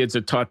seeing the kids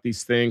are taught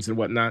these things and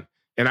whatnot.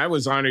 And I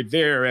was honored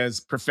there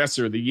as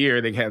Professor of the Year.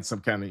 They had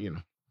some kind of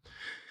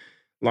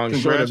long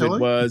and short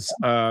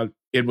of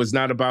it was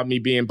not about me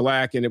being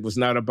Black, and it was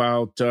not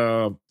about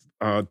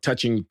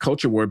touching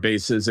culture war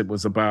bases. It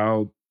was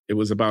about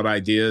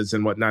ideas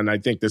and whatnot. And I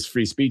think this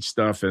free speech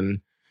stuff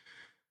and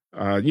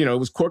it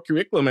was core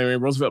curriculum. I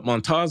mean, Roosevelt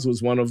Montaz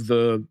was one of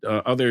the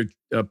other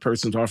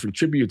persons offering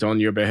tribute on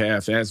your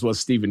behalf, as was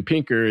Steven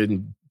Pinker,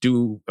 and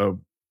due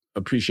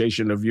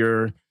appreciation of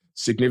your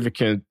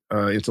significant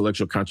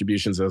intellectual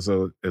contributions as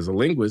a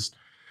linguist.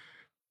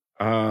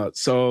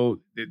 So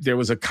there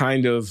was a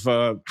kind of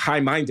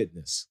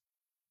high-mindedness,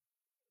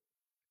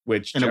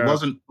 and it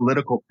wasn't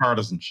political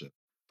partisanship.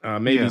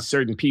 Maybe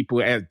certain people,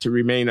 to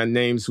remain on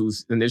names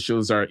whose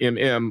initials are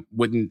MM,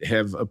 wouldn't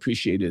have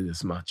appreciated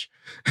as much.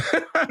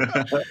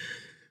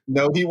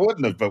 No, he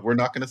wouldn't have, but we're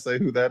not going to say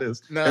who that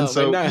is. No, and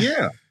so,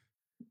 yeah.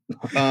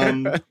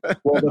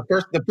 Well,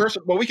 the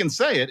person, we can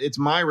say it. It's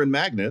Myron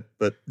Magnet,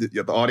 but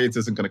the audience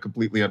isn't going to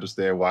completely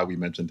understand why we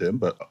mentioned him,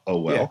 but oh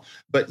well. Yeah.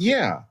 But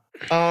yeah,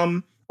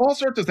 all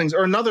sorts of things.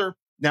 Or another,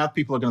 now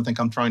people are going to think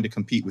I'm trying to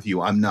compete with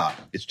you. I'm not.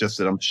 It's just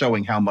that I'm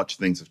showing how much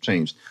things have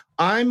changed.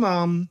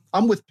 I'm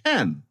with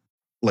Penn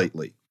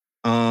lately.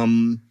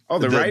 The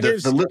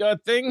writers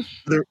thing?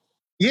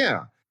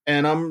 Yeah.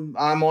 And I'm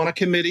on a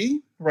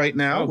committee right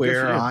now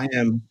where I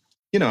am,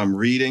 I'm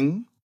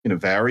reading,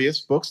 various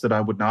books that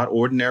I would not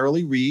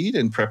ordinarily read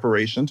in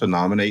preparation to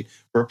nominate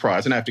for a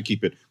prize. And I have to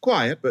keep it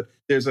quiet, but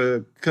there's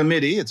a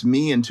committee. It's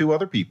me and 2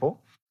 other people.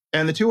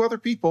 And the 2 other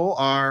people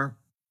are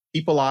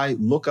people I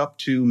look up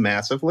to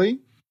massively.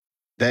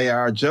 They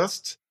are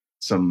just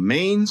some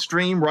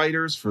mainstream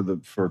writers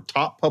for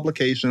top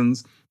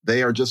publications.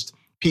 They are just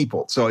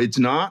people. So it's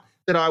not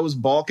that I was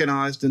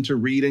balkanized into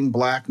reading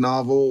black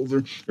novels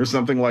or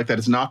something like that.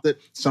 It's not that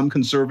some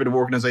conservative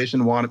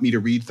organization wanted me to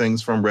read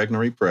things from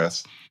Regnery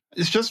Press.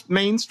 It's just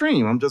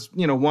mainstream. I'm just,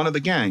 one of the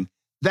gang.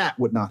 That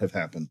would not have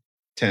happened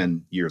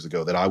 10 years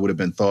ago, that I would have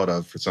been thought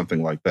of for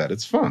something like that.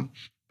 It's fun.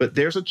 But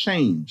there's a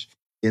change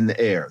in the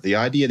air. The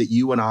idea that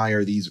you and I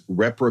are these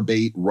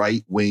reprobate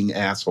right-wing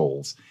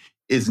assholes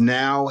is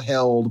now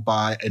held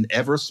by an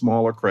ever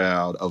smaller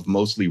crowd of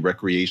mostly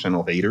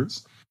recreational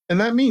haters.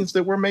 And that means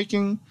that we're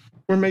making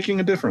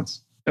a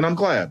difference. And I'm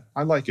glad.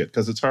 I like it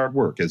because it's hard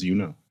work, as you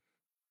know.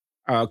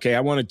 Okay,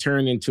 I want to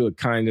turn into a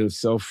kind of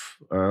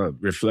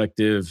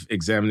self-reflective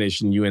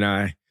examination, you and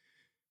I,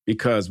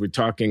 because we're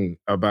talking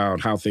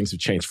about how things have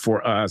changed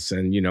for us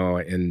and,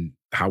 and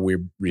how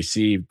we're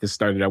received. This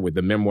started out with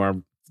the memoir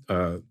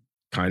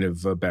kind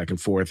of back and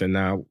forth, and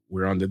now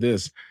we're on to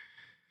this.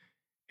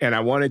 And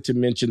I wanted to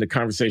mention the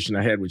conversation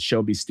I had with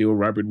Shelby Steele,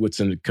 Robert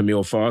Woodson, and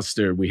Camille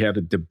Foster. We had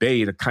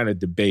a kind of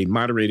debate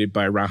moderated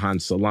by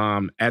Rahan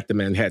Salam at the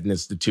Manhattan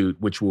Institute,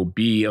 which will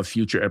be a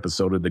future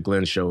episode of The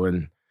Glenn Show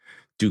in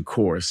due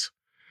course,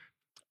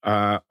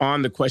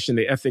 on the question,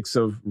 the ethics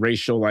of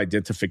racial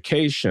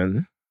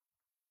identification.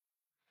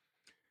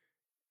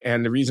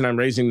 And the reason I'm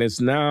raising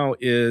this now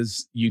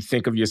is you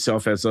think of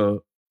yourself as a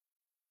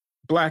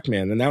Black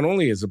man, and not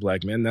only as a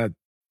Black man, not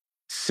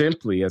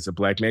simply as a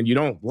Black man.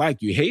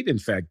 You hate, in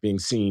fact, being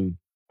seen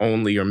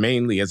only or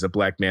mainly as a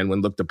Black man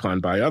when looked upon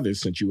by others,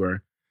 since you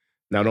are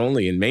not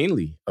only and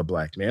mainly a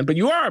Black man, but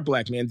you are a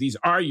Black man. These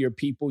are your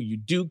people. You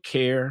do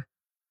care.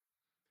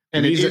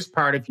 And it is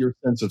part of your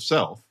sense of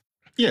self.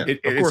 Yeah,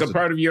 it's a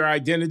part of your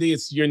identity.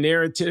 It's your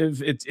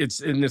narrative. It's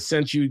in a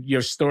sense,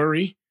 your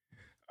story.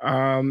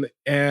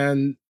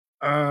 And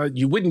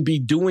you wouldn't be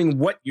doing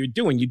what you're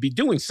doing. You'd be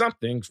doing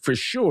something for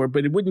sure,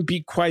 but it wouldn't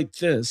be quite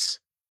this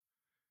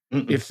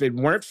if it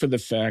weren't for the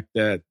fact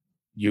that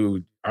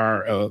you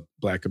are a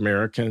Black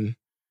American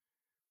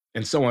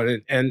and so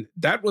on. And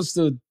that was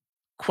the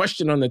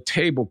question on the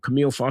table.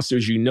 Camille Foster,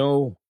 as you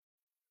know,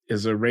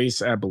 is a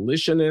race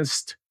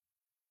abolitionist.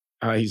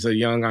 He's a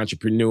young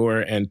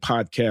entrepreneur and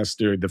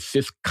podcaster. The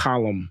Fifth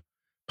Column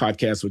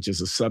podcast, which is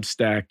a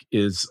Substack,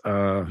 is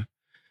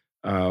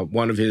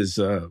one of his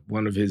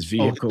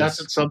vehicles. Oh,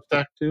 that's a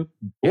Substack too?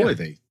 Boy,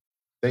 yeah.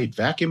 They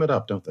vacuum it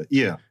up, don't they?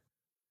 Yeah.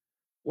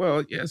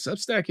 Well, yeah,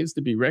 Substack is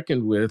to be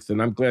reckoned with,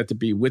 and I'm glad to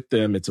be with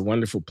them. It's a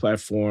wonderful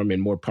platform,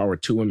 and more power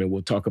to them. And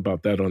we'll talk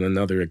about that on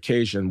another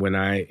occasion when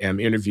I am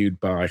interviewed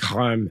by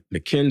Hamish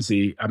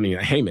McKenzie,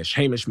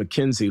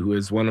 who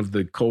is one of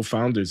the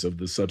co-founders of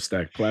the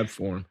Substack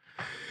platform.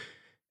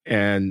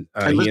 And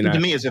listen to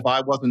me as if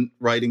I wasn't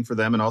writing for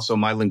them, and also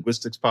my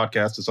linguistics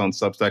podcast is on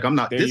Substack. I'm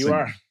not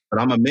dissing,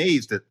 but I'm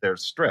amazed at their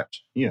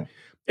stretch. Yeah.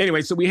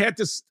 Anyway, so we had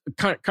this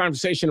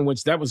conversation in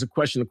which that was a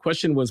question. The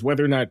question was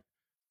whether or not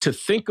to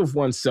think of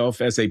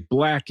oneself as a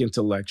Black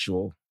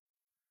intellectual,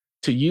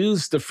 to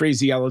use the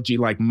phraseology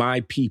like my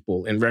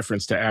people in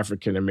reference to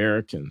African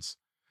Americans,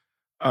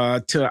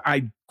 to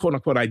quote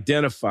unquote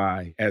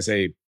identify as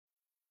a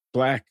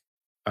Black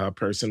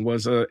person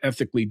was an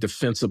ethically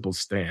defensible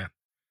stand.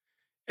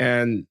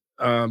 And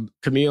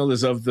Camille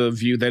is of the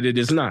view that it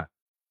is not,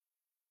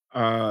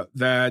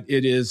 that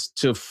it is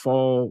to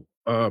fall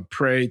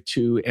prey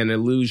to an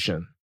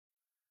illusion.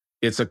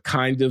 It's a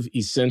kind of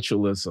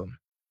essentialism.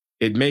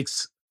 It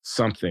makes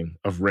something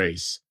of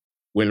race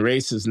when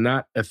race is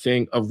not a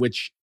thing of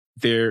which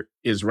there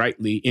is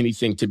rightly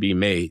anything to be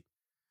made.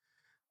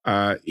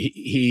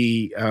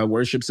 He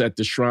worships at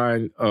the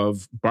shrine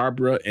of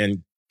Barbara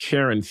and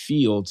Karen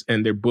Fields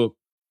and their book,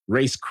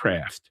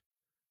 Racecraft,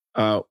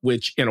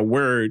 which in a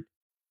word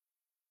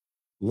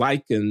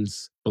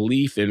likens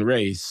belief in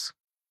race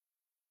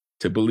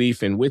to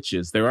belief in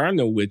witches. There are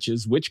no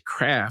witches.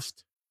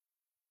 Witchcraft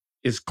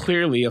is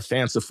clearly a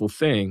fanciful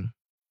thing.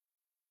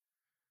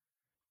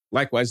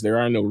 Likewise, there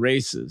are no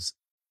races.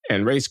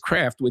 And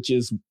racecraft, which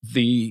is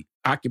the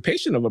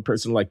occupation of a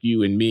person like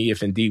you and me,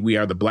 if indeed we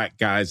are the Black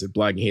guys at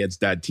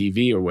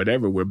bloggingheads.tv or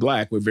whatever, we're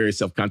Black, we're very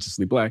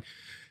self-consciously Black.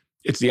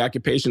 It's the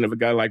occupation of a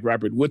guy like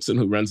Robert Woodson,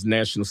 who runs the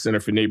National Center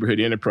for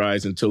Neighborhood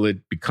Enterprise until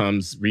it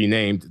becomes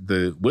renamed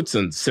the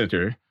Woodson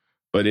Center.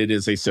 But it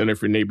is a center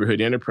for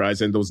neighborhood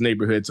enterprise, and those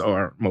neighborhoods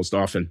are most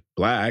often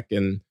Black,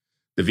 and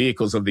the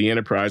vehicles of the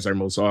enterprise are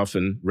most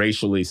often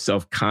racially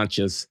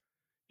self-conscious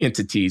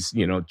entities,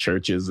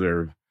 churches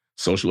or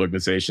social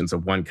organizations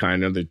of one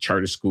kind, or the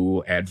charter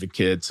school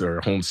advocates or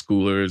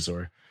homeschoolers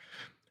or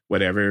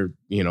whatever.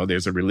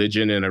 There's a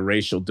religion and a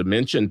racial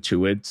dimension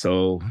to it,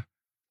 so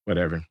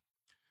whatever.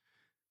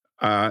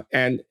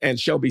 And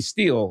Shelby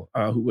Steele,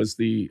 who was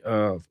the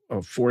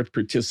fourth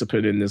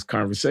participant in this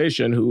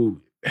conversation,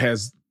 who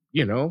has,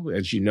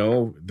 as you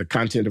know, the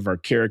content of our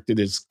character,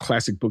 this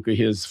classic book of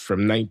his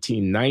from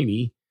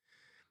 1990,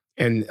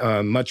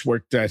 and much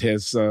work that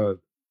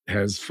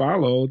has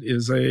followed,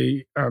 is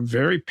a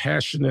very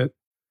passionate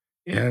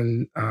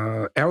and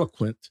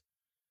eloquent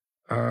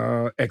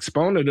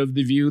exponent of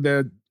the view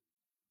that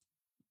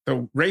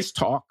the race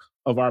talk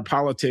of our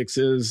politics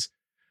is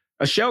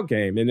a shell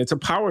game, and it's a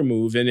power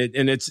move, and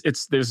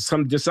it's there's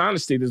some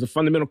dishonesty, there's a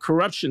fundamental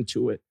corruption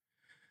to it.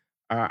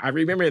 I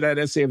remember that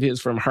essay of his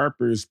from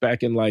Harper's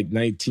back in like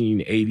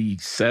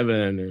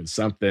 1987 or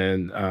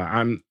something.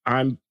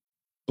 I'm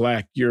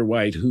black, you're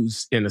white,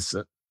 who's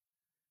innocent?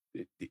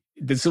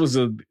 This was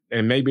and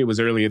maybe it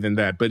was earlier than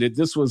that, but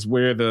this was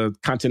where the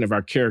content of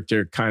our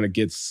character kind of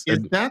gets. Is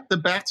that the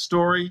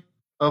backstory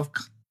of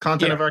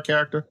content of our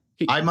character?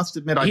 I must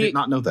admit, I did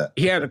not know that.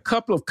 He had a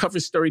couple of cover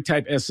story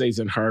type essays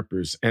in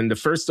Harper's, and the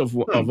first of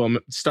them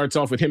starts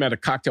off with him at a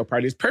cocktail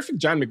party. It's perfect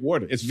John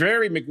McWhorter. It's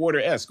very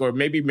McWhorter-esque, or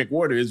maybe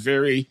McWhorter is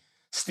very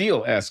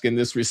Steele-esque in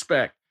this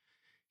respect.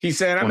 He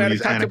said, I'm at a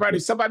cocktail party,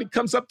 somebody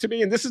comes up to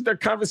me, and this is their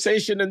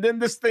conversation, and then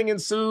this thing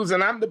ensues,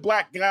 and I'm the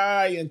black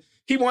guy, and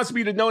he wants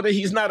me to know that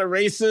he's not a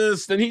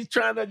racist, and he's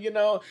trying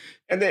to,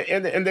 and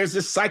there's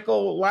this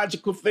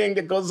psychological thing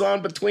that goes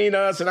on between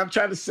us, and I'm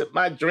trying to sip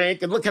my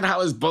drink, and look at how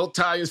his bow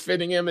tie is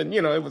fitting him, and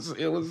it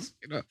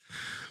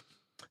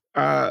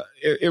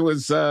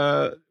was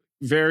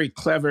very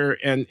clever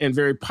and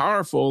very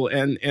powerful,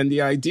 and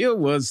the idea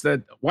was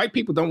that white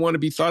people don't want to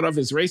be thought of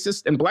as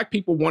racist, and black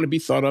people want to be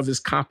thought of as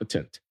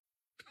competent,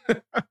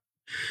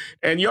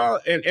 and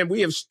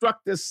we have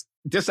struck this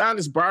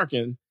dishonest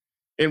bargain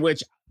in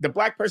which the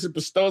black person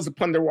bestows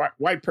upon the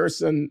white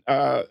person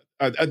a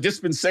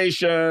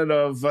dispensation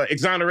of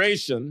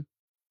exoneration,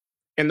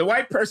 and the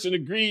white person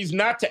agrees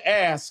not to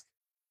ask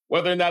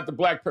whether or not the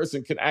black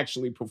person can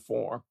actually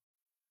perform.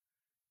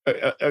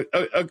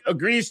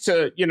 Agrees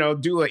to,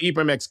 do a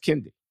Ibram X.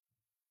 Kendi,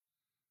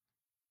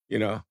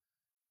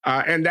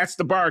 and that's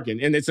the bargain,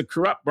 and it's a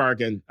corrupt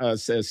bargain,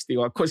 says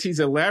Steele. Of course,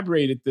 he's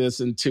elaborated this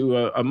into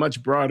a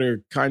much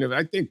broader kind of,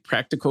 I think,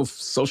 practical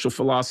social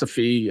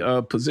philosophy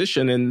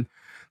position in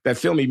that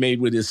film he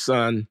made with his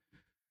son,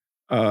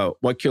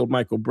 What Killed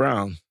Michael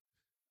Brown,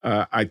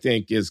 I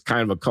think is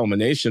kind of a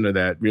culmination of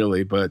that,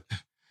 really. But,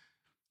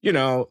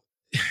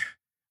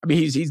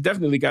 he's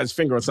definitely got his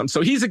finger on something. So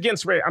he's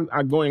against race.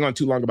 I'm going on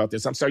too long about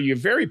this. I'm sorry. You're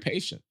very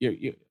patient.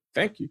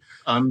 Thank you.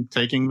 I'm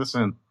taking this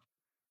in.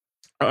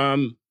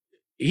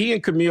 He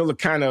and Camille are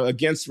kind of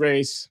against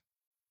race,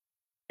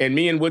 and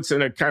me and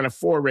Woodson are kind of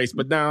for race,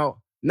 but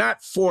now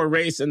not for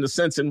race in the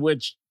sense in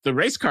which the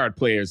race card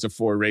players are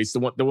for race, the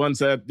ones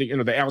that, the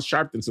Al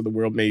Sharptons of the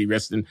world, may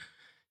rest in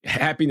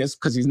happiness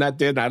because he's not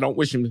dead. I don't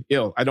wish him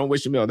ill.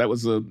 That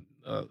was a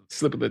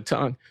slip of the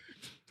tongue.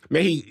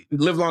 May he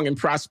live long and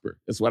prosper.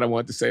 That's what I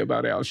want to say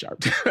about Al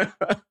Sharpton.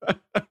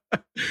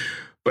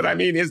 But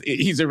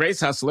he's a race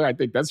hustler. I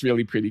think that's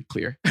really pretty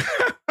clear.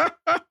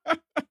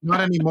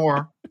 Not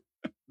anymore.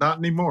 Not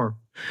anymore.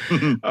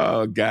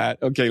 Oh, God.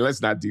 Okay,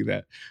 let's not do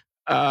that.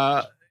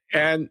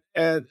 And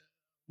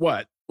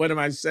what? What am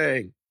I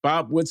saying?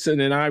 Bob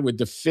Woodson and I were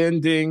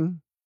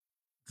defending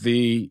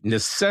the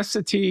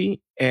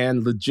necessity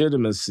and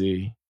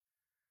legitimacy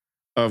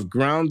of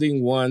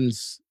grounding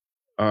one's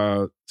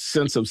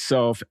sense of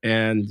self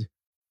and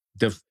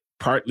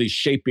partly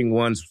shaping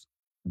one's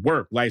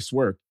life's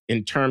work,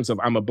 in terms of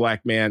I'm a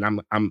black man,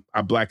 I'm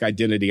a black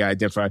identity, I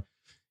identify.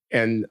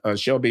 And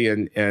Shelby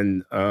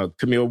and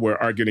Camille were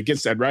arguing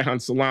against that.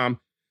 Reihan Salam,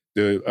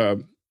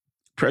 the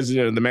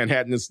president of the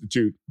Manhattan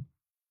Institute,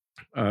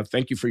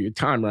 thank you for your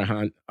time,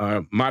 Reihan,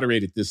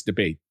 moderated this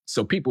debate.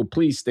 So people,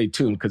 please stay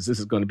tuned because this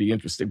is going to be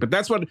interesting. But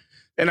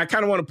and I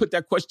kind of want to put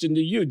that question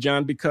to you,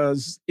 John,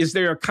 because is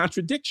there a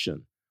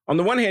contradiction? On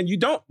the one hand, you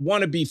don't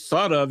want to be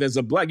thought of as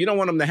a black. You don't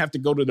want them to have to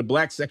go to the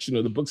black section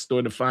of the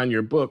bookstore to find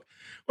your book,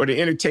 or to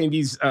entertain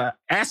these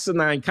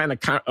asinine kind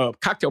of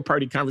cocktail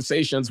party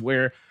conversations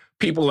where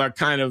people are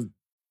kind of,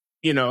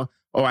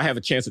 I have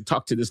a chance to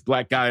talk to this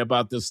black guy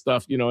about this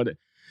stuff,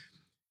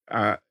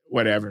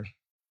 whatever.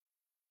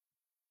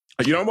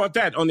 You don't want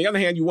that. On the other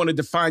hand, you want to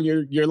define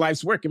your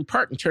life's work in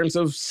part in terms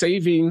of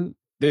saving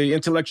the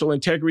intellectual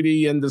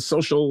integrity and the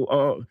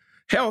social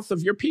health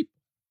of your people.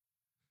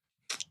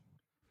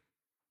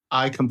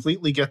 I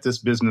completely get this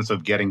business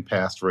of getting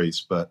past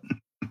race, but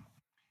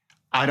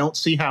I don't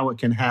see how it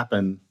can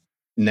happen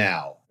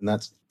now. And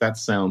that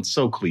sounds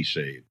so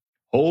cliched.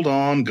 Hold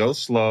on, go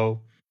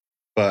slow.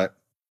 But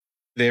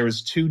there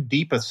is too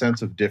deep a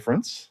sense of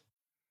difference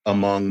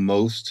among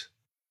most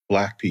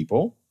Black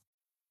people.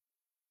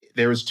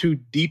 There is too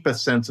deep a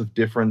sense of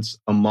difference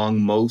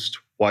among most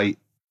white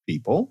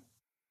people.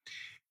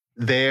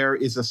 There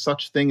is a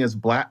such thing as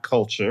Black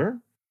culture,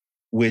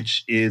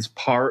 which is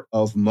part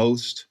of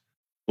most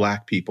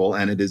Black people,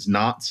 and it is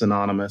not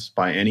synonymous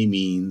by any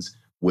means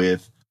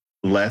with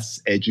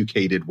less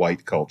educated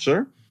white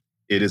culture.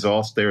 There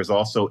is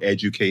also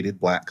educated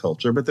Black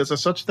culture, but there's a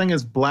such thing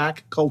as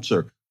Black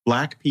culture.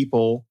 Black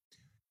people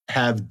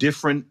have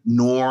different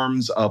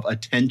norms of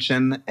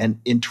attention and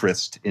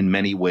interest in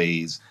many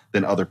ways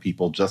than other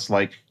people, just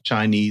like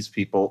Chinese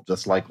people,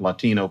 just like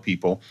Latino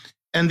people.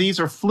 And these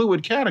are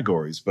fluid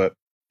categories, but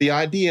the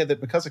idea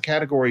that because a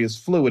category is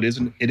fluid,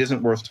 it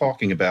isn't worth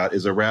talking about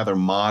is a rather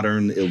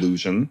modern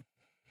illusion,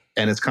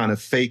 and it's kind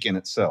of fake in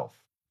itself.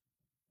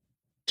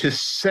 To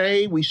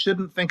say we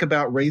shouldn't think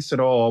about race at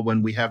all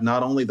when we have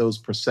not only those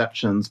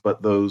perceptions,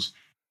 but those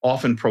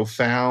often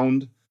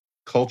profound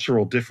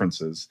cultural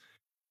differences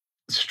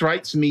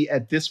strikes me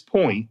at this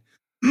point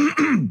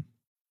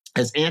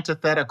as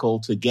antithetical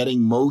to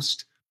getting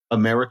most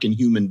American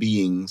human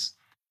beings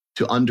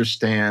to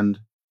understand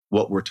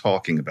what we're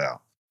talking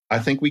about. I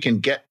think we can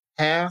get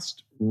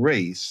past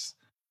race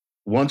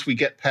once we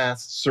get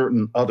past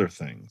certain other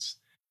things.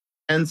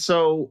 And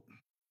so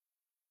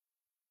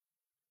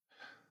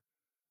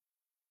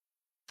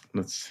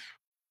let's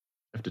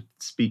have to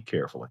speak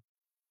carefully.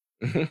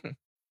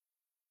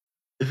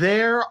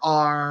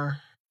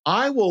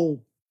 I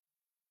will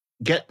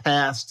get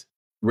past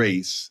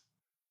race,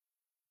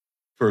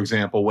 for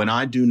example, when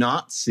I do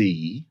not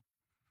see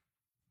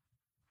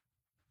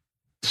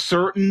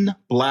certain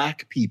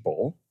Black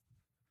people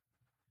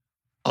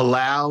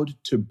allowed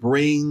to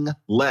bring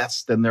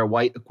less than their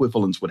white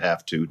equivalents would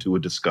have to a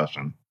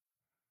discussion,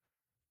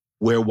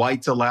 where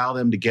whites allow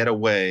them to get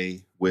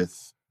away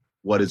with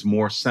what is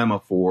more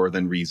semaphore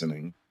than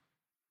reasoning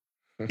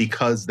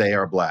because they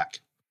are Black,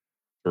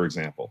 for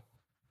example.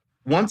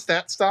 Once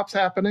that stops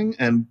happening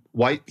and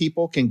white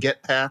people can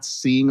get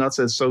past seeing us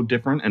as so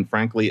different and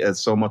frankly as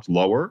so much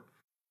lower,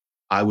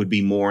 I would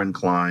be more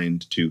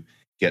inclined to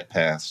get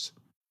past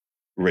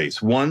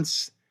race.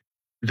 Once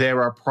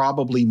there are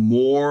probably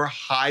more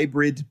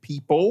hybrid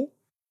people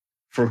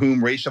for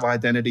whom racial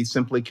identity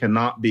simply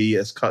cannot be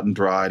as cut and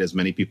dried as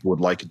many people would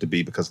like it to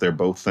be because they're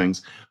both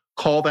things.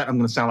 Call that, I'm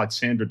going to sound like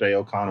Sandra Day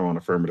O'Connor on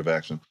affirmative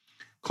action.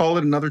 Call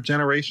it another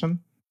generation,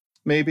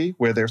 maybe,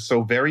 where there's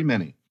so very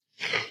many.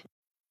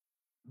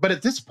 But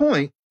at this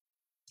point,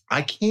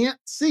 I can't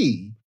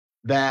see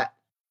that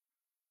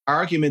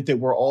argument that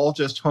we're all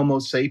just Homo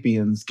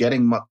sapiens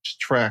getting much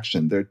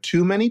traction. There are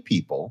too many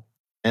people,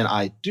 and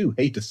I do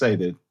hate to say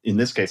that in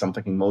this case, I'm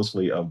thinking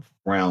mostly of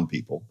brown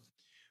people,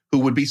 who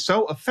would be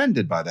so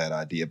offended by that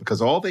idea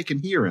because all they can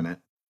hear in it,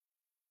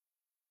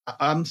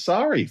 I'm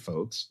sorry,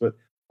 folks, but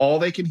all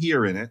they can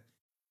hear in it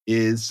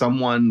is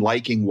someone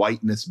liking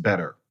whiteness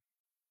better.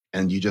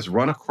 And you just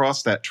run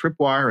across that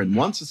tripwire, and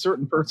once a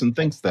certain person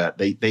thinks that,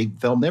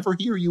 they'll never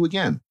hear you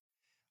again.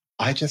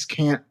 I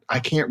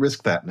can't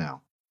risk that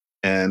now.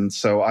 And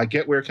so I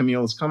get where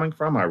Camille is coming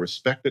from. I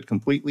respect it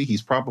completely.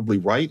 He's probably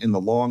right in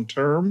the long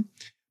term.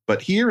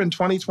 But here in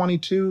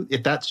 2022,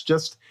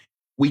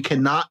 we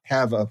cannot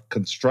have a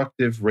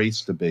constructive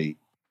race debate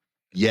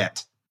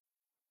yet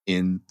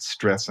in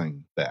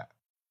stressing that.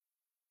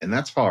 And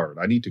that's hard.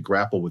 I need to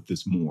grapple with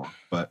this more.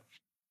 But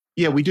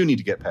yeah, we do need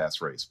to get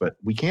past race, but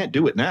we can't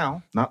do it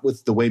now, not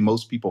with the way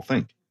most people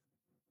think.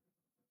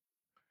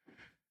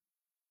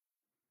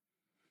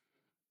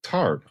 It's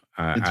hard.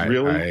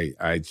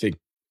 I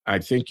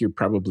think you're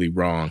probably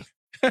wrong.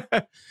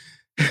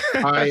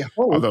 I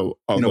hope,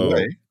 in a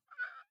way.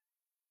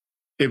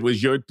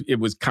 It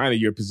was kind of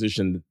your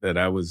position that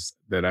I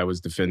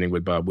was defending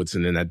with Bob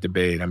Woodson in that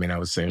debate. I mean, I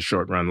was saying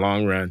short run,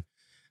 long run.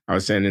 I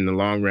was saying in the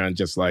long run,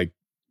 just like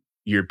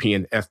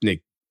European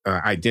ethnic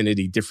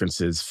identity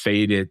differences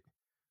faded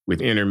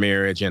with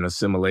intermarriage and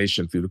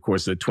assimilation through the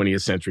course of the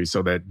 20th century,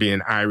 so that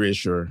being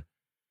Irish or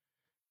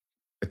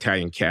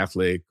Italian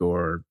Catholic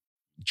or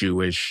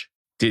Jewish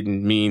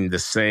didn't mean the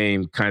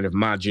same kind of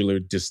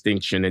modular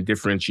distinction and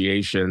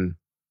differentiation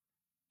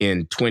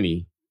in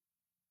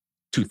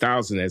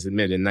 2000 as it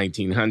meant in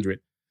 1900.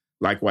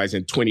 Likewise,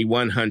 in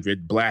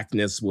 2100,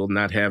 Blackness will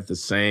not have the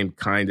same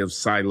kind of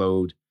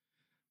siloed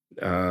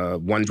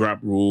one-drop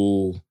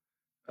rule,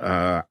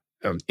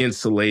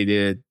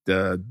 insulated,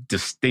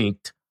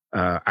 distinct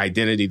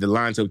identity. The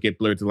lines will get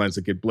blurred.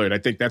 I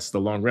think that's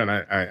the long run.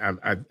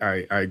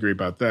 I agree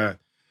about that.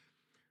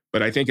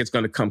 But I think it's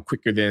going to come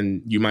quicker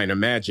than you might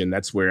imagine.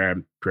 That's where I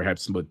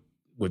perhaps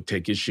would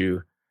take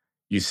issue.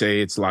 You say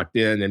it's locked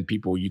in and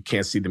people, you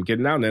can't see them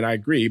getting out. And I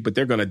agree, but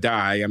they're going to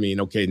die. I mean,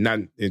 okay,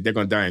 they're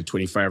going to die in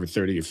 25 or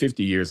 30 or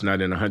 50 years,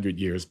 not in 100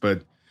 years.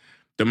 But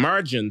the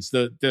margins,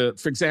 for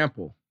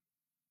example,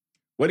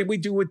 what did we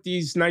do with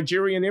these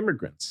Nigerian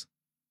immigrants?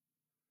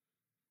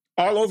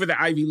 All over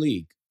the Ivy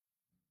League.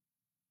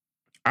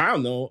 I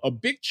don't know, a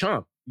big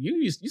chunk.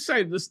 You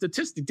cited the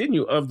statistic, didn't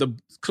you, of the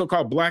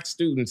so-called Black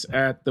students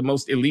at the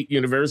most elite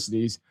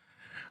universities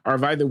are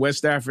of either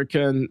West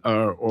African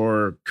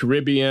or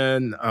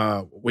Caribbean,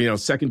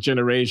 second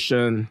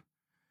generation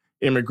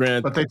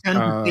immigrant. But they tend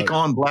to take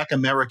on Black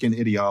American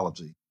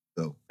ideology,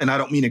 though. And I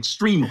don't mean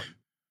extremely,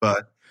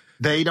 but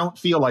they don't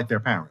feel like their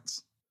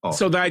parents. Oh.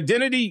 So the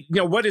identity,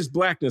 what is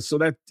Blackness? So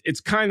that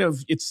it's kind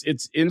of, it's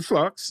in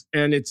flux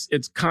and it's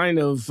kind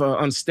of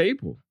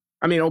unstable.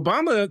 I mean,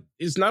 Obama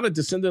is not a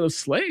descendant of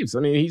slaves. I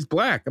mean, he's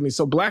Black. I mean,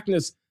 so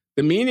Blackness,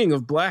 the meaning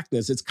of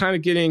Blackness, it's kind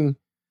of getting,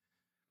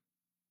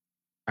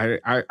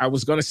 I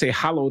was going to say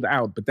hollowed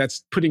out, but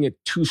that's putting it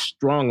too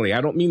strongly.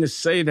 I don't mean to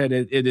say that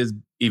it is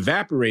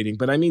evaporating,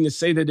 but I mean to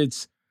say that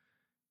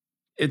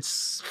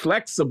it's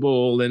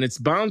flexible and its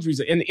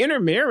boundaries. And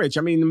intermarriage,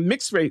 I mean,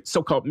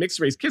 so-called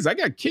mixed race kids. I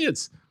got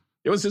kids.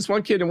 There was this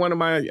one kid in one of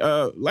my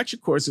lecture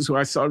courses who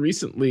I saw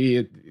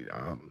recently.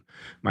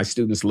 My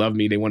students love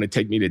me. They want to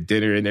take me to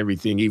dinner and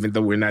everything, even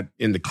though we're not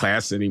in the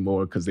class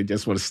anymore, because they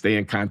just want to stay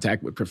in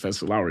contact with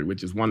Professor Lowry,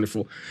 which is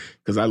wonderful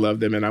because I love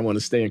them and I want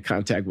to stay in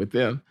contact with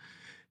them.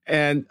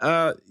 And,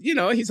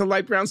 he's a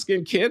light brown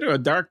skinned kid or a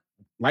dark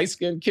light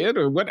skinned kid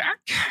or what?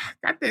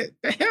 Got the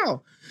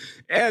hell.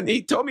 And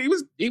he told me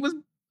he was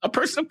a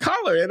person of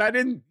color. And I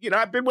didn't,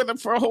 I've been with him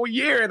for a whole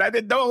year and I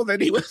didn't know that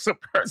he was a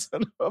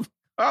person of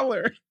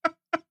color.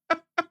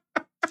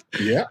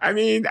 Yeah. I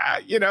mean,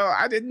 I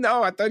didn't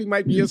know. I thought he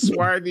might be a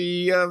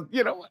swarthy,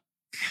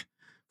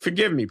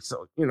 forgive me.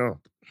 So,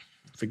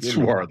 forgive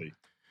Swarthy.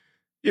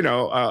 me.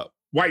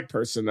 White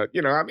person, I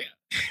mean,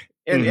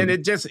 and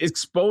it just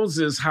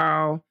exposes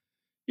how,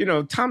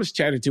 Thomas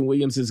Chatterton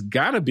Williams has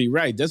got to be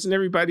right. Doesn't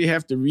everybody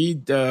have to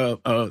read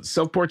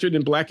Self-Portrait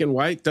in Black and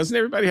White? Doesn't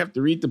everybody have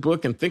to read the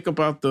book and think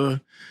about the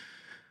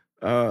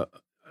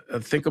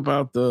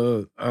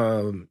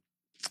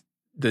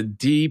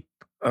deep,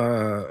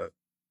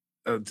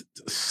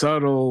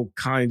 subtle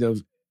kind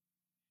of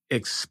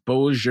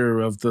exposure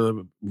of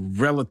the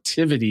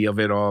relativity of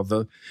it all?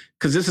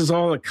 Because this is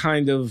all a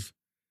kind of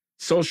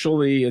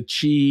socially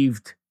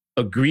achieved,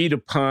 agreed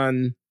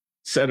upon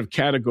set of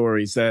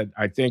categories that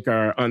I think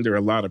are under a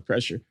lot of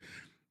pressure.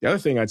 The other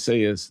thing I'd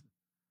say is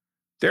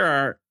there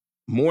are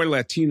more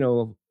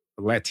Latino,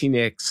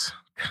 Latinx,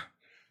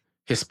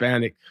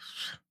 Hispanic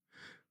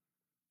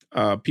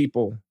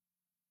people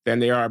than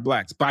there are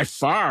Blacks. By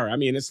far. I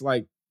mean, it's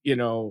like,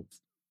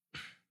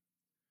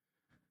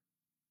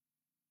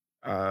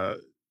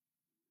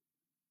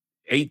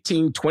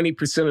 18,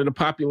 20% of the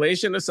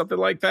population or something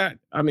like that.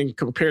 I mean,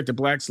 compared to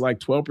Blacks, like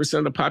 12%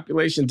 of the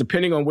population,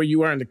 depending on where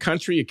you are in the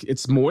country,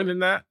 it's more than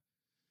that.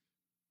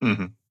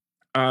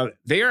 Mm-hmm.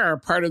 They are a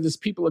part of this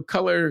People of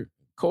Color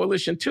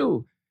coalition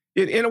too.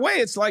 In a way,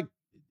 it's like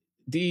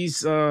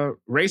these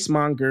race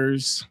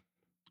mongers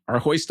are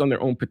hoist on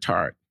their own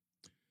petard.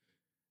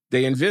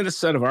 They invent a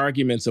set of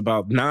arguments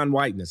about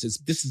non-whiteness.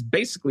 This is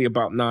basically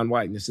about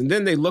non-whiteness. And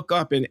then they look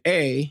up and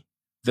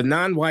the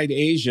non-white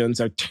Asians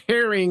are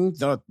tearing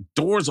the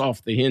doors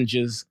off the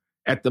hinges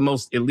at the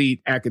most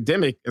elite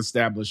academic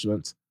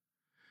establishments.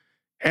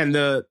 And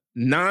the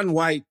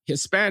non-white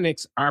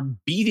Hispanics are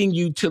beating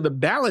you to the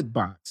ballot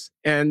box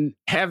and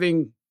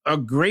having a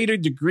greater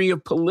degree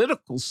of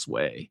political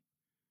sway.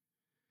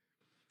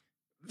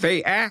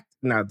 They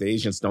the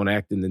Asians don't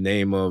act in the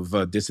name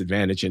of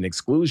disadvantage and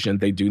exclusion.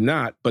 They do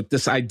not. But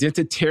this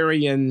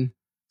identitarian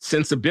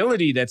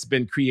sensibility that's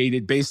been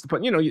created based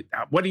upon,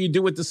 what do you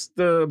do with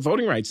the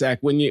Voting Rights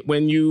Act when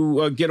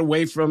you get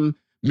away from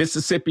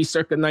Mississippi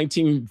circa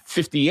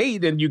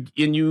 1958 and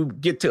you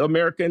get to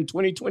America in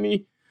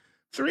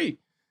 2023?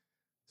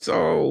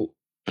 So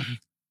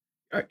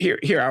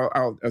here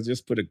I'll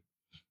just put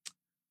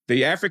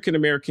the African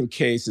American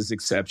case is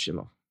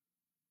exceptional,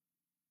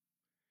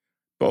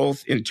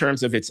 both in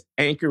terms of its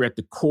anchor at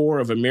the core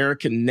of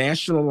American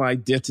national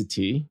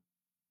identity,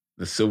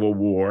 the Civil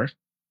War,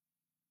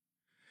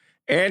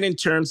 and in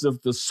terms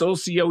of the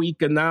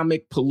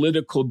socioeconomic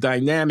political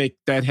dynamic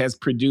that has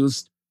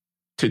produced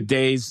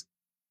today's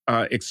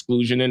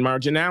exclusion and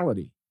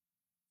marginality.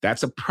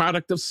 That's a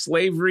product of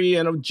slavery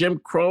and of Jim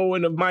Crow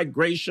and of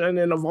migration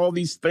and of all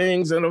these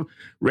things and of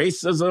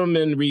racism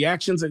and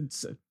reactions.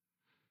 So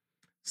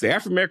the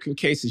Afro-American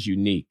case is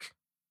unique.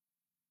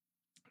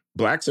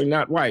 Blacks are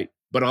not white,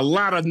 but a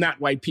lot of not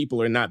white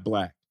people are not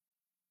Black.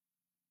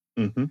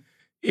 Mm-hmm.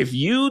 If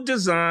you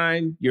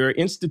design your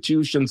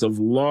institutions of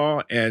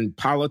law and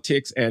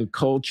politics and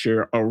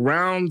culture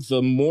around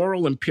the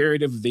moral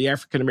imperative of the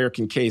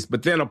African-American case,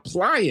 but then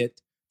apply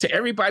it to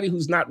everybody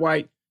who's not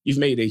white, you've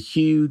made a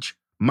huge,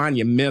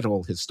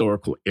 monumental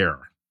historical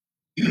error.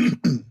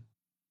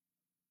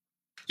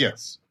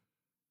 Yes.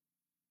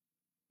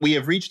 We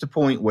have reached a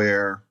point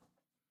where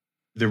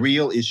the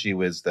real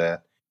issue is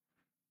that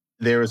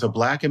there is a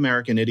Black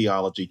American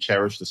ideology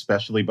cherished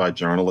especially by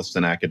journalists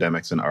and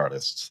academics and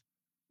artists,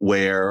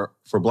 where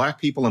for Black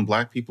people and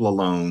Black people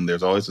alone,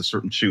 there's always a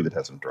certain shoe that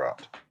hasn't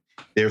dropped.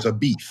 There's a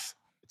beef.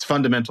 It's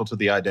fundamental to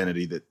the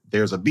identity that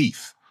there's a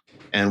beef.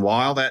 And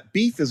while that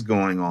beef is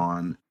going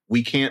on,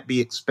 we can't be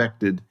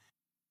expected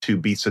to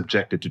be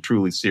subjected to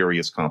truly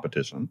serious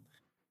competition.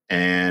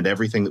 And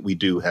everything that we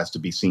do has to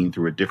be seen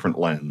through a different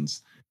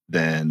lens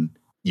than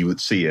you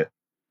would see it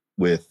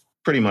with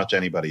pretty much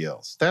anybody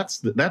else. That's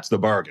the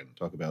bargain.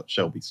 Talk about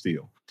Shelby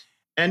Steele.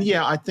 And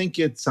yeah, I think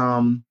it's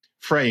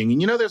fraying.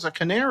 And there's a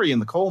canary in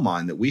the coal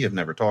mine that we have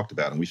never talked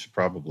about, and we should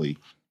probably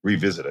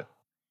revisit it.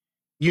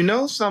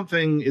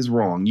 Something is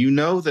wrong.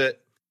 That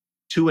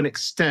to an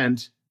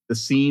extent, the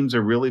seams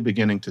are really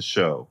beginning to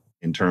show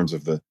in terms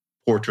of the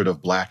portrait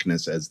of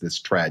Blackness as this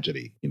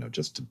tragedy.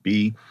 Just to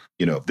be,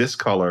 this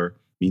color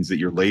means that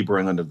you're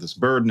laboring under this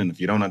burden. And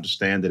if you don't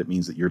understand it, it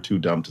means that you're too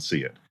dumb to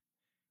see it.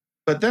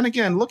 But then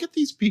again, look at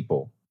these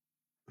people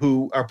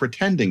who are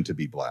pretending to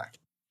be Black.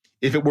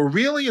 If it were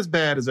really as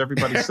bad as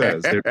everybody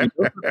says, there'd be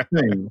no such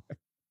thing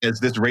as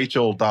this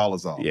Rachel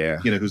Dolezal,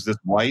 who's this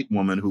white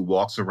woman who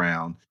walks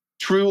around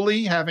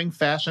truly having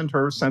fashioned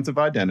her sense of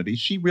identity.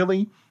 She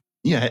really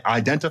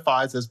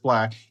identifies as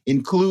Black,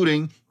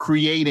 including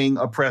creating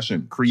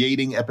oppression,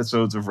 creating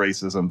episodes of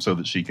racism so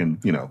that she can,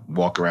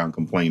 walk around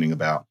complaining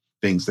about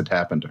things that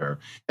happened to her.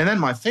 And then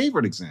my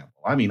favorite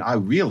example, I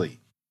really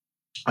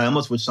I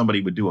almost wish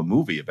somebody would do a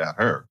movie about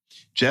her.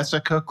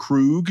 Jessica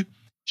Krug.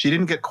 She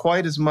didn't get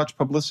quite as much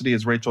publicity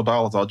as Rachel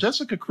Dolezal.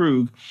 Jessica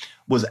Krug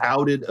was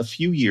outed a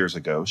few years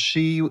ago.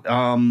 She's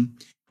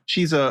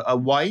a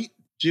white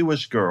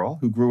Jewish girl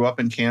who grew up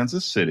in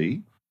Kansas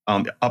City,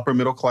 upper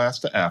middle class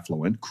to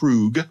affluent.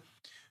 Krug,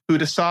 who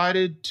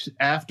decided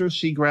after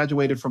she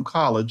graduated from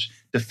college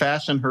to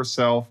fashion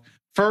herself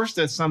first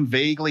as some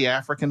vaguely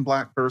African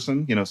Black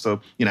person,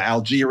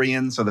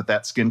 Algerian, so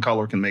that skin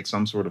color can make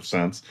some sort of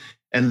sense.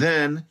 And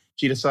then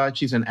she decides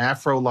she's an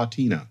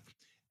Afro-Latina.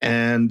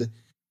 And,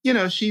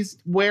 she's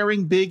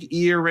wearing big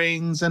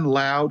earrings and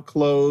loud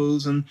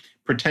clothes and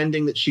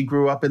pretending that she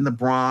grew up in the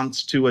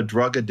Bronx to a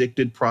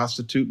drug-addicted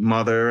prostitute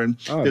mother. And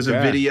there's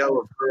a video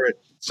of her at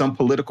some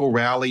political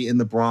rally in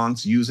the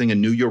Bronx using a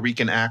New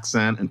Yorican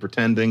accent and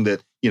pretending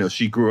that,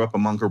 she grew up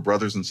among her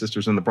brothers and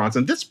sisters in the Bronx.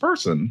 And this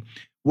person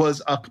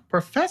was a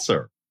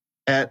professor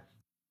at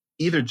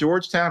either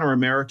Georgetown or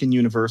American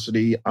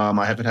University.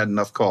 I haven't had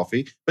enough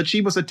coffee, but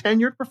she was a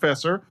tenured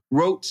professor,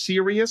 wrote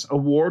serious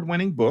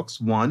award-winning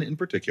books, one in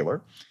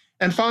particular.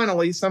 And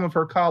finally, some of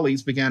her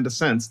colleagues began to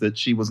sense that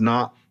she was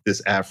not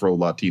this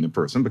Afro-Latina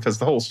person because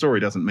the whole story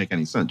doesn't make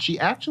any sense. She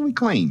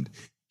claimed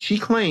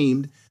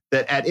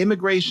that at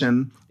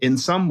immigration, in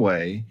some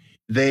way,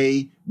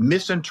 they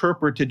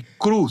misinterpreted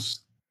Cruz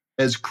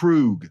as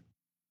Krug.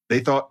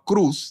 They thought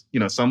Cruz,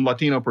 some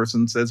Latino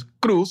person says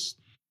Cruz,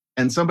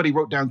 and somebody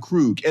wrote down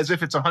Krug as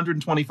if it's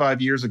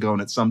 125 years ago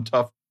and it's some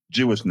tough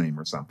Jewish name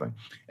or something.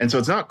 And so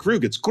it's not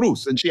Krug, it's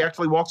Cruz. And she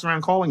actually walks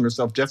around calling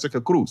herself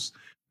Jessica Cruz.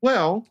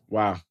 Well,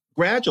 wow.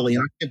 Gradually,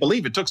 and I can't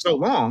believe it took so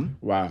long.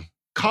 Wow.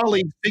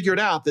 Colleagues figured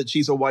out that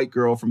she's a white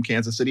girl from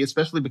Kansas City,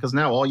 especially because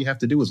now all you have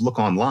to do is look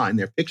online.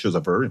 There are pictures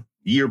of her,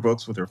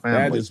 yearbooks with her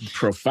family. That is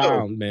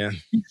profound, man.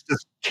 She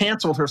just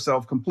canceled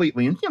herself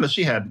completely. And,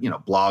 she had,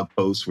 blog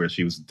posts where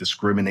she was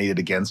discriminated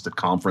against at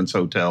conference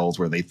hotels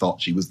where they thought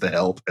she was the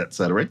help, et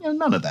cetera.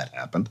 None of that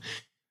happened.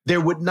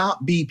 There would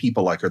not be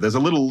people like her. There's a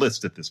little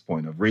list at this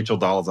point of Rachel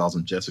Dolezal's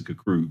and Jessica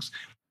Krug's.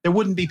 There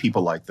wouldn't be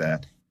people like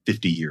that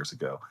 50 years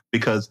ago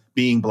because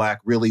being Black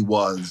really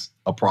was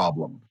a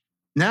problem.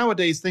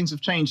 Nowadays, things have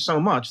changed so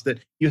much that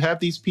you have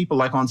these people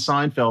like on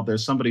Seinfeld,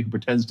 there's somebody who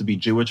pretends to be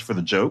Jewish for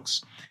the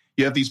jokes.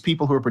 You have these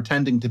people who are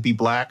pretending to be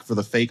Black for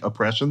the fake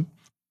oppression.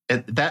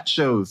 And that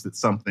shows that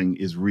something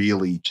is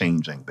really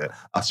changing, that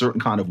a certain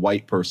kind of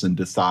white person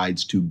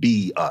decides to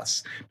be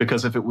us.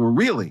 Because if it were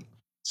really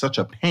such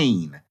a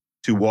pain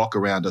to walk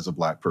around as a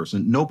Black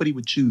person, nobody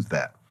would choose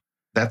that.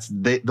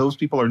 Those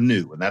people are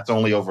new, and that's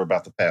only over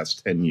about the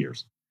past 10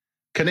 years.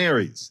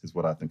 Canaries is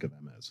what I think of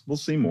them as. We'll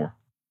see more.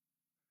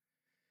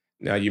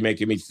 Now you're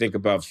making me think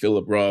about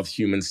Philip Roth,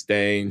 Human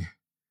Stain.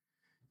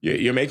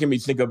 You're making me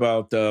think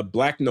about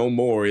Black No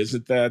More.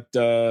 Isn't that,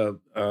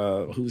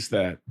 who's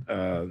that?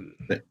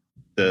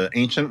 The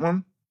ancient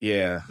one?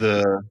 Yeah.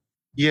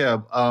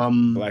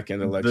 Black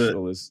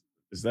intellectual is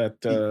that?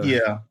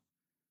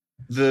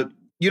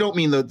 You don't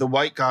mean the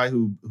white guy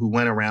who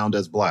went around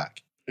as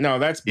Black? No,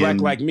 that's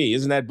Black Like Me.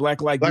 Isn't that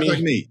Black Like Me? Black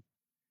Like Me.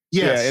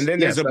 Yes. Yeah, and then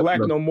there's a Black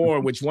No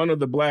More, which one of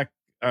the Black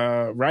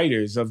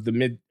writers of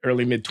the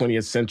early mid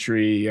 20th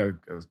century,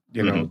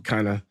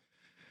 kind of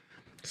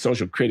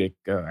social critic.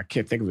 I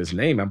can't think of his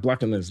name. I'm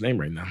blocking his name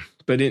right now.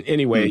 But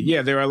anyway,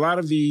 there are a lot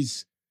of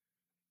these.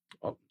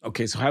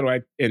 Okay, so how do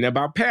I? And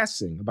about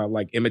passing, about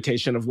like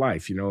imitation of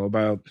life.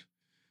 About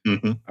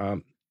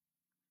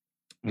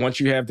once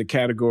you have the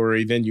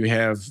category, then you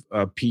have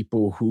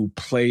people who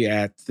play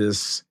at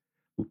this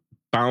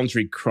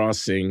boundary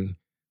crossing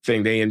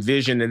thing. They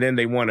envision and then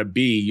they want to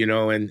be.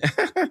 And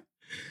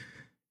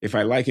if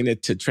I liken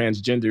it to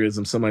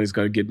transgenderism, somebody's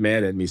going to get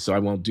mad at me, so I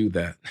won't do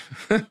that.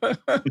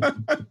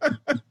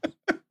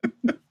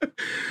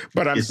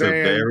 But I'm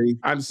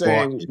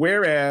saying,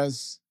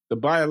 whereas the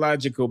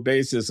biological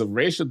basis of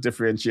racial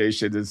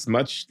differentiation is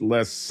much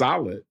less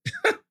solid,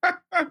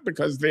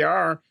 because there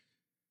are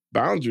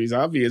boundaries,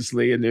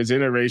 obviously, and there's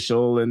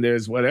interracial and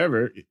there's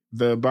whatever.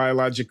 The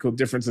biological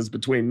differences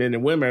between men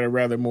and women are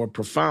rather more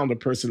profound, a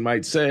person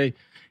might say.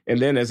 And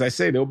then, as I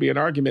say, there'll be an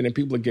argument and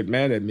people will get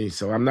mad at me.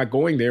 So I'm not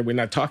going there. We're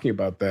not talking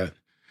about that.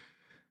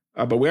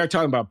 But we are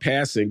talking about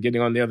passing,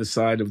 getting on the other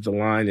side of the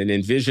line and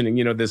envisioning,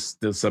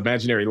 this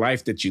imaginary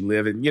life that you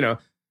live and,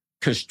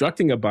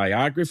 constructing a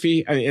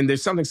biography. And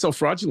there's something so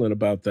fraudulent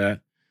about that.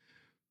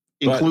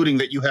 Including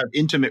that you have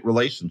intimate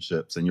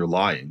relationships and you're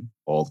lying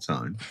all the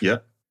time. Yeah.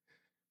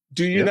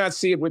 Do you not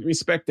see it with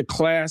respect to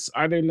class?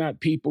 Are there not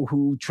people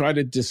who try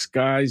to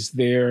disguise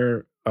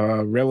their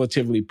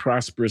relatively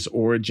prosperous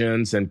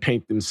origins and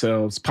paint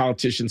themselves,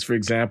 politicians, for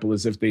example,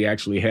 as if they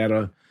actually had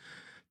a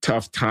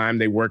tough time?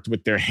 They worked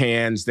with their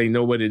hands. They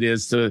know what it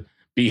is to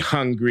be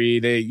hungry.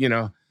 They,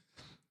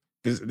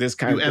 this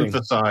kind of thing. You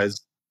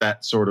emphasize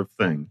that sort of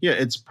thing. Yeah,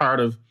 it's part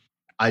of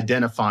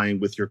identifying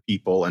with your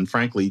people and,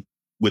 frankly,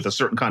 with a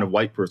certain kind of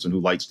white person who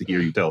likes to hear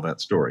you tell that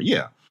story.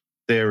 Yeah,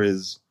 there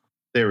is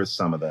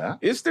some of that.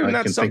 Is there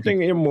not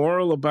something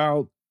immoral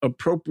about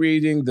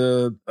appropriating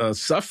the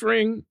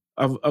suffering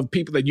of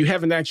people that you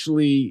haven't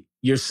actually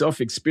yourself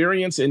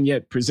experienced and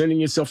yet presenting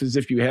yourself as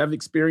if you have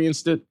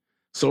experienced it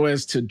so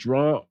as to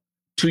draw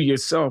to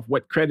yourself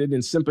what credit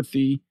and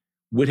sympathy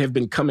would have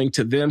been coming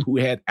to them who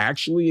had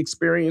actually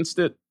experienced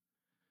it.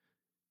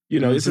 You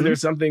know, isn't there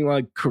something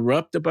like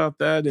corrupt about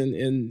that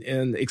and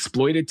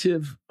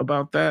exploitative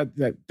about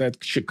that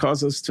should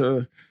cause us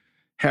to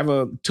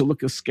to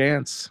look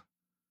askance?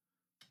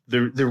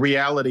 The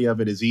reality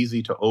of it is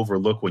easy to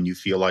overlook when you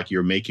feel like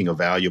you're making a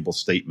valuable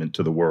statement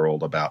to the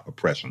world about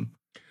oppression.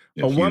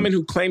 A woman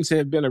who claims to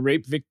have been a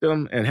rape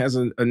victim and has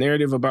a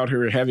narrative about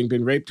her having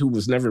been raped who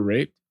was never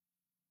raped.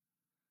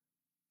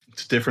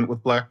 It's different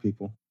with Black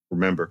people.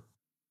 Remember,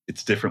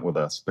 it's different with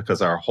us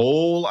because our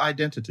whole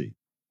identity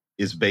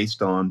is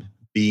based on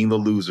being the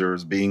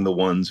losers, being the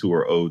ones who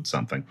are owed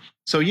something.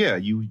 So yeah,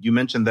 you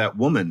mentioned that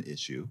woman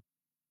issue.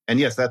 And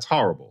yes, that's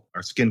horrible.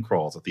 Our skin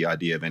crawls at the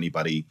idea of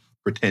anybody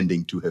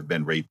pretending to have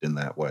been raped in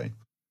that way.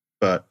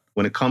 But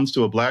when it comes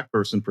to a Black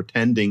person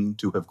pretending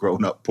to have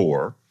grown up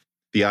poor,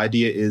 the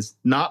idea is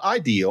not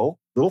ideal,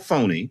 a little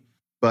phony,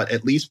 but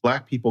at least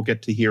Black people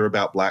get to hear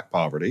about Black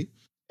poverty.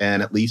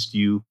 And at least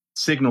you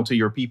signal to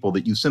your people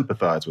that you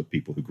sympathize with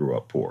people who grew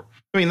up poor.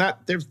 I mean,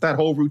 there's that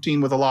whole routine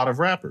with a lot of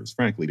rappers,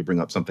 frankly, to bring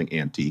up something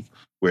antique,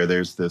 where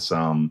there's this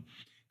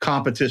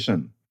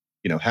competition.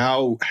 You know,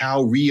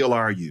 how real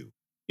are you?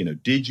 You know,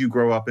 did you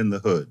grow up in the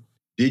hood?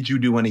 Did you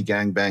do any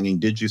gangbanging?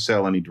 Did you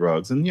sell any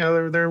drugs? And, you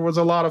know, there was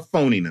a lot of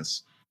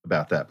phoniness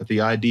about that. But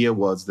the idea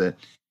was that,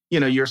 you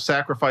know, you're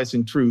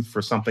sacrificing truth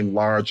for something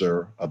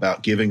larger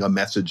about giving a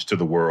message to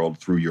the world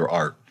through your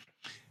art.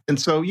 And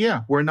so,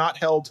 yeah, we're not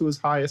held to as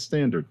high a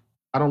standard.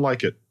 I don't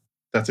like it.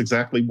 That's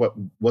exactly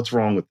what's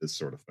wrong with this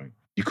sort of thing.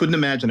 You couldn't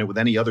imagine it with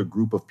any other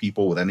group of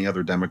people, with any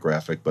other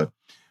demographic. But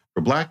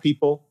for Black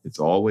people, it's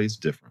always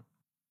different.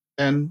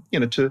 And, you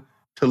know, to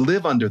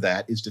live under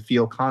that is to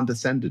feel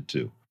condescended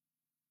to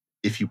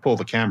if you pull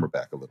the camera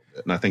back a little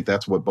bit. And I think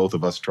that's what both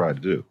of us try to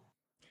do.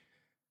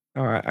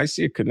 I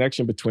see a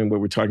connection between what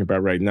we're talking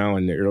about right now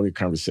and the earlier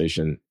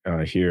conversation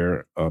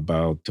here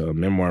about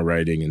memoir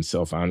writing and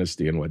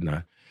self-honesty and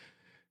whatnot.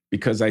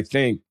 Because I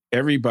think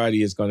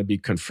everybody is going to be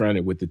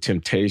confronted with the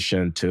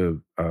temptation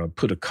to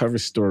put a cover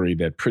story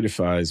that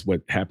prettifies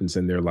what happens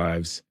in their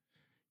lives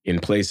in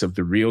place of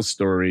the real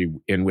story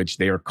in which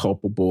they are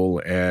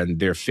culpable and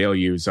their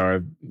failures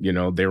are, you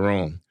know, their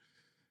own.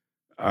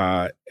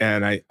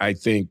 And I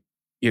think,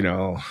 you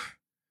know,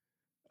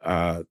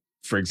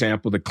 for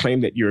example, the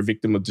claim that you're a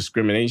victim of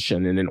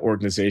discrimination in an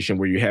organization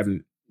where you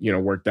haven't, you know,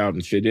 worked out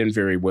and fit in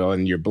very well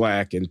and you're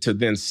Black, and to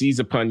then seize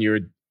upon your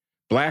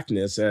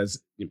Blackness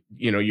as,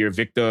 you know, you're a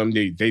victim.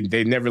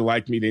 They never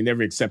liked me. They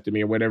never accepted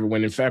me or whatever.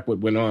 When in fact, what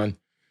went on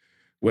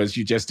was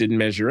you just didn't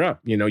measure up.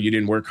 You know, you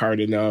didn't work hard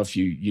enough.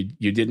 You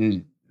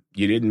didn't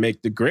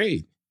make the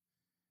grade.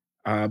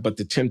 But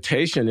the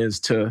temptation is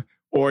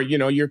or, you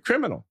know, you're a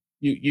criminal.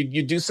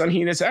 You do some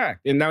heinous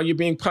act and now you're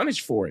being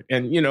punished for it.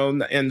 And, you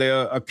know, and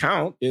the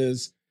account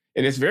is,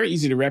 and it's very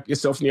easy to wrap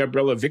yourself in the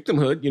umbrella of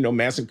victimhood, you know,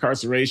 mass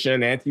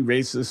incarceration,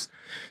 anti-racist,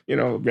 you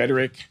know,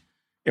 rhetoric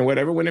and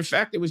whatever, when in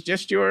fact it was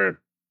just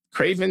your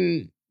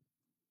craven,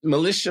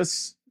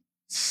 malicious,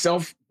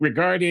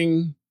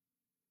 self-regarding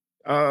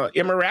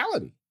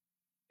immorality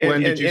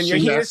and your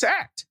heinous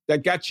act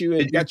that got you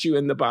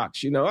in the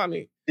box. You know, I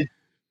mean,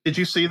 did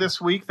you see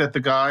this week that the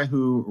guy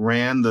who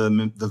ran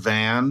the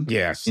van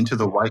into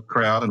the white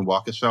crowd in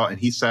Waukesha, and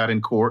he sat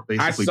in court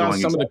basically? I saw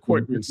some of the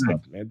courtroom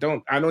stuff, man.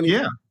 I don't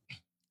even. Yeah.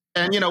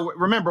 And, you know,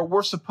 remember,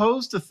 we're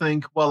supposed to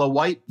think, well, a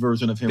white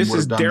version of him would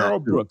have done that. This is Darrell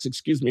too. Brooks.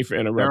 Excuse me for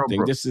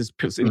interrupting. This is,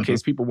 in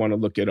case people want to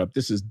look it up,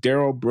 this is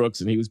Darrell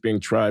Brooks, and he was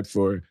being tried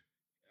for,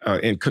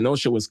 in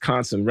Kenosha,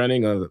 Wisconsin,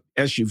 running a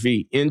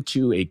SUV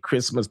into a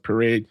Christmas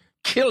parade,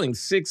 killing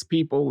 6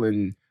 people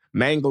and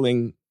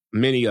mangling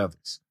many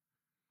others.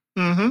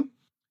 Mm-hmm.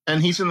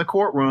 And he's in the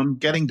courtroom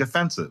getting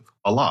defensive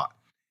a lot.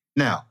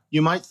 Now,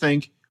 you might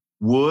think,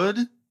 would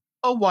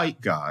a white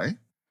guy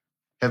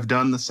have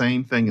done the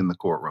same thing in the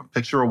courtroom?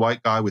 Picture a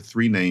white guy with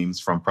 3 names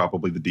from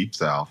probably the Deep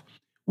South.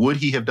 Would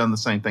he have done the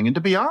same thing? And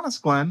to be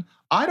honest, Glenn,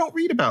 I don't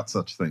read about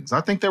such things.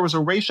 I think there was a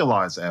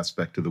racialized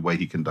aspect to the way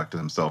he conducted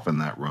himself in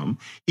that room.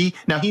 He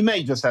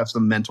may just have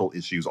some mental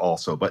issues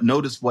also, but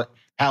notice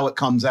how it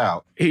comes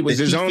out. He was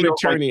his own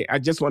attorney. I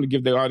just want to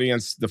give the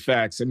audience the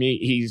facts. I mean,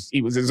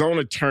 he was his own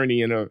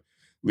attorney in a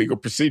legal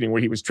proceeding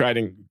where he was tried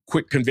and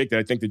convicted.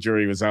 I think the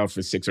jury was out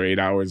for 6 or 8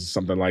 hours,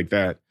 something like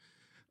that.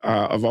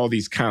 Of all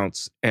these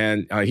counts,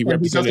 and he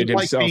represented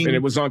himself, and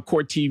it was on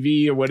Court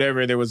TV or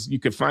whatever. You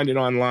could find it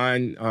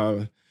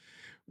online,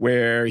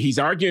 where he's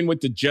arguing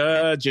with the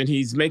judge and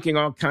he's making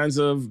all kinds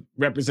of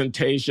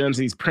representations.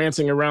 He's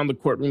prancing around the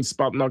courtroom,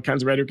 spouting all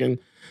kinds of rhetoric, and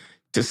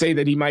to say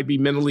that he might be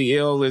mentally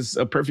ill is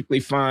a perfectly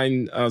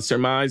fine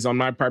surmise on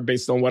my part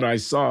based on what I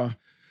saw.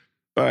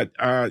 But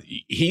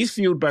he's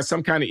fueled by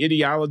some kind of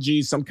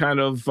ideology, some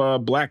kind of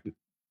Black,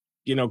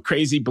 you know,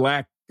 crazy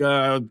Black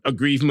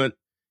aggrievement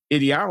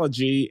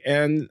ideology,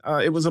 and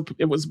it was a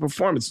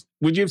performance.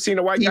 Would you have seen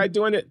a white guy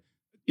doing it?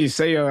 You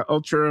say a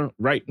ultra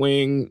right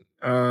wing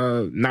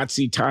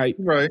Nazi type,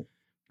 right?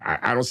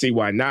 I don't see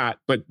why not.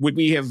 But would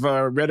we have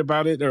read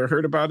about it or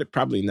heard about it?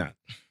 Probably not.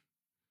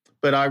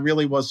 But I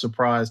really was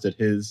surprised at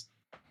his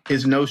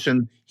his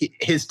notion,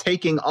 his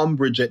taking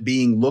umbrage at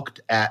being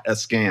looked at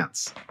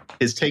askance,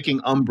 his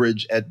taking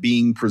umbrage at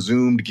being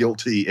presumed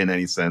guilty in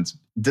any sense,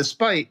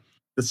 despite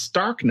the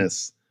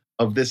starkness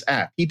of this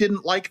act. He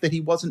didn't like that he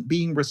wasn't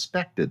being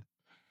respected.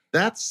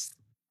 That's,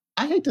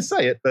 I hate to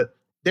say it, but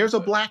there's a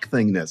black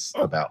thingness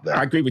about that.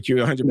 I agree with you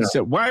 100%.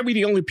 No. Why are we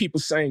the only people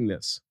saying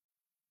this?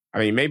 I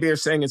mean, maybe they're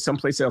saying it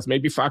someplace else.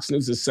 Maybe Fox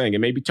News is saying it.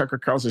 Maybe Tucker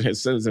Carlson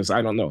has said this.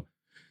 I don't know.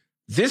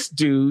 This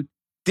dude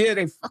did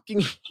a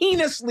fucking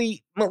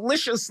heinously,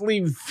 maliciously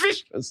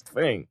vicious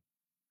thing.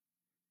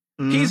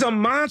 Mm. He's a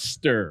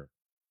monster.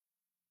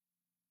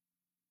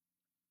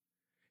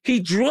 He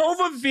drove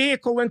a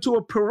vehicle into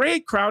a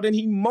parade crowd and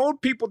he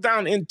mowed people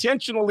down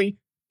intentionally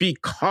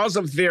because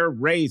of their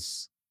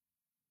race.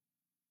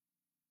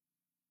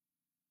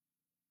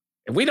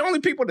 Are we the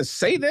only people to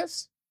say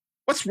this?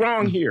 What's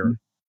wrong here?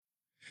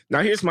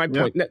 Now, here's my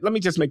point. Let me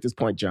just make this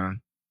point,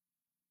 John.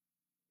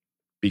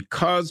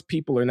 Because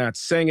people are not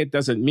saying it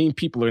doesn't mean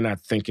people are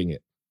not thinking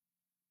it.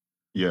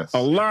 Yes.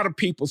 A lot of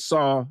people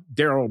saw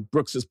Darrell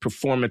Brooks's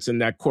performance in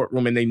that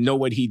courtroom and they know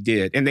what he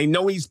did. And they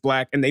know he's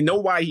black and they know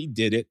why he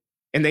did it.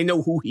 And they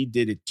know who he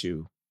did it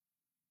to.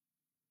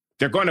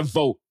 They're going to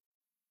vote.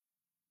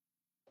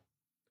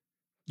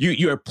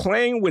 You're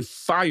playing with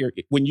fire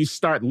when you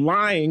start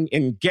lying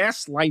and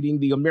gaslighting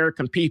the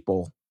American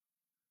people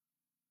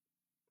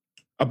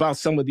about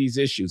some of these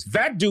issues.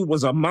 That dude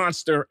was a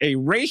monster, a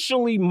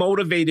racially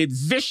motivated,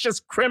 vicious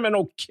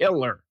criminal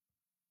killer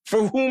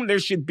for whom there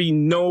should be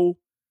no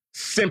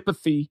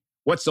sympathy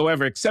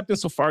whatsoever, except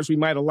insofar as we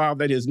might allow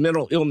that his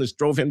mental illness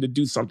drove him to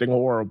do something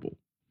horrible.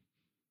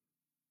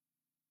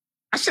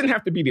 I shouldn't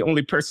have to be the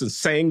only person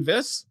saying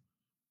this.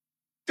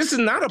 This is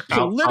not a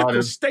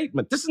political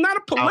statement. This is not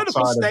a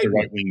political statement.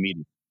 Right-wing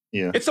media.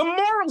 Yeah. It's a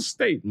moral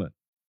statement.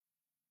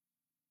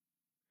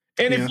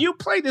 And if you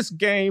play this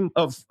game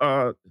of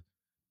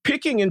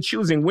picking and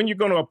choosing when you're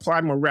going to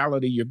apply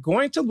morality, you're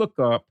going to look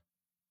up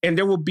and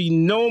there will be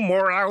no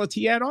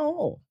morality at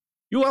all.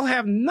 You will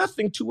have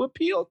nothing to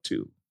appeal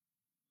to.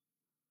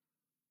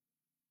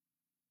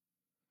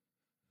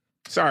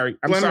 Sorry,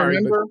 I'm sorry,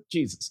 remember, but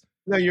Jesus.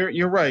 No,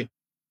 you're right.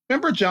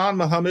 Remember John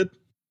Muhammad?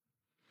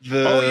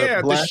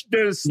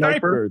 The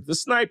sniper.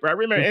 I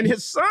remember, and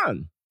his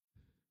son,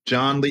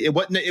 John Lee.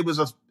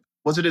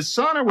 Was it his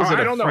son or was it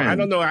a friend? I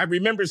don't know. I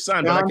remember his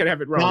son, but I could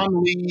have it wrong.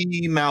 John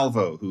Lee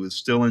Malvo, who is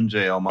still in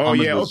jail.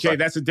 Muhammad okay,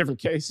 that's a different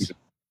case.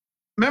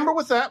 Remember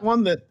with that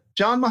one that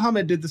John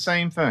Muhammad did the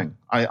same thing.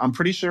 I'm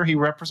pretty sure he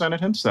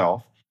represented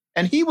himself,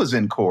 and he was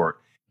in court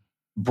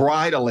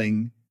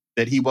bridling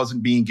that he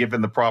wasn't being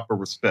given the proper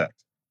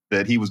respect,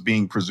 that he was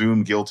being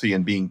presumed guilty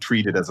and being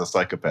treated as a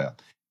psychopath.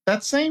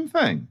 That same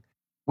thing,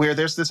 where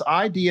there's this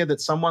idea that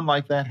someone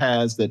like that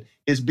has that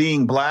is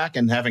being black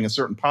and having a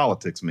certain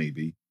politics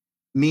maybe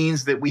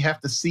means that we have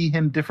to see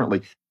him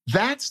differently.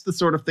 That's the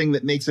sort of thing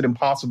that makes it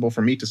impossible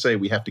for me to say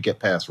we have to get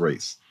past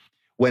race.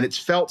 When it's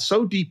felt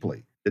so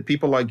deeply that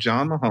people like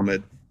John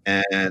Muhammad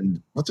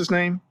and what's his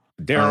name?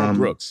 Darrell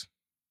Brooks.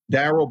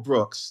 Darrell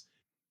Brooks,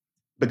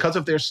 because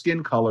of their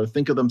skin color,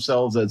 think of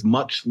themselves as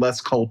much less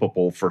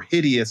culpable for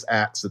hideous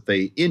acts that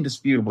they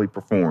indisputably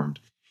performed.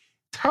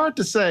 It's hard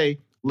to say,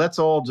 let's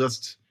all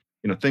just,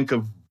 think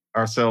of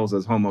ourselves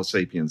as Homo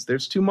sapiens.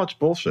 There's too much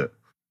bullshit.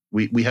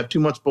 We have too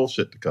much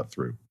bullshit to cut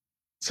through.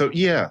 So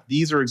yeah,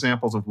 these are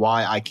examples of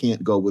why I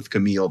can't go with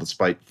Camille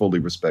despite fully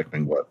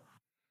respecting what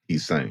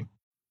he's saying.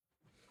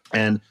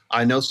 And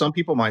I know some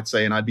people might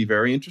say, and I'd be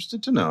very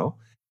interested to know,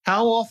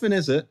 how often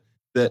is it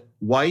that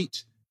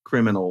white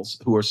criminals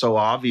who are so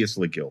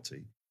obviously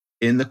guilty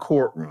in the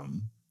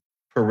courtroom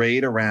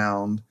parade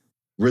around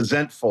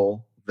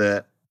resentful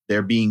that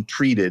they're being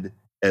treated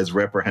as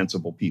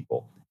reprehensible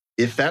people?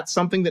 If that's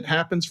something that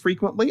happens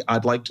frequently,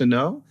 I'd like to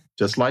know,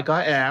 just like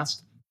I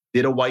asked,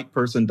 did a white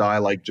person die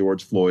like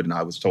George Floyd? And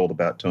I was told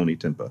about Tony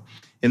Timpa.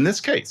 In this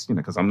case,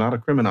 because I'm not a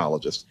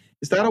criminologist,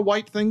 is that a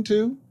white thing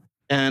too?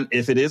 And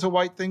if it is a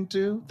white thing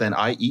too, then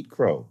I eat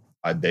crow.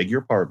 I beg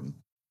your pardon.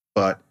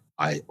 But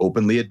I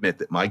openly admit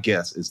that my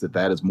guess is that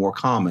that is more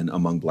common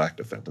among black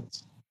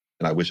defendants.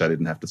 And I wish I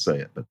didn't have to say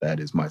it, but that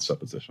is my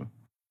supposition.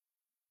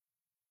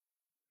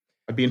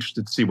 I'd be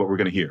interested to see what we're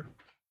going to hear.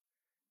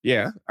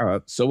 Yeah,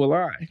 so will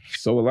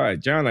I.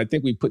 John, I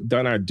think we've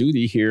done our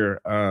duty here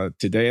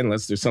today,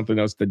 unless there's something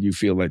else that you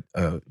feel like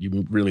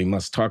you really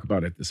must talk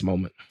about at this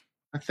moment.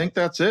 I think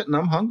that's it, and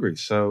I'm hungry,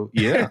 so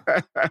yeah.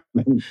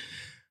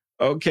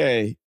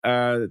 Okay,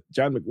 John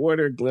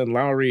McWhorter, Glenn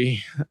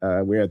Lowry,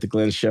 we're at The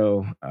Glenn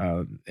Show,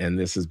 and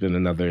this has been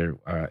another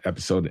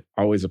episode.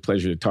 Always a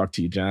pleasure to talk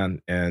to you,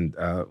 John, and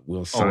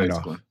we'll sign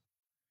off. Glenn.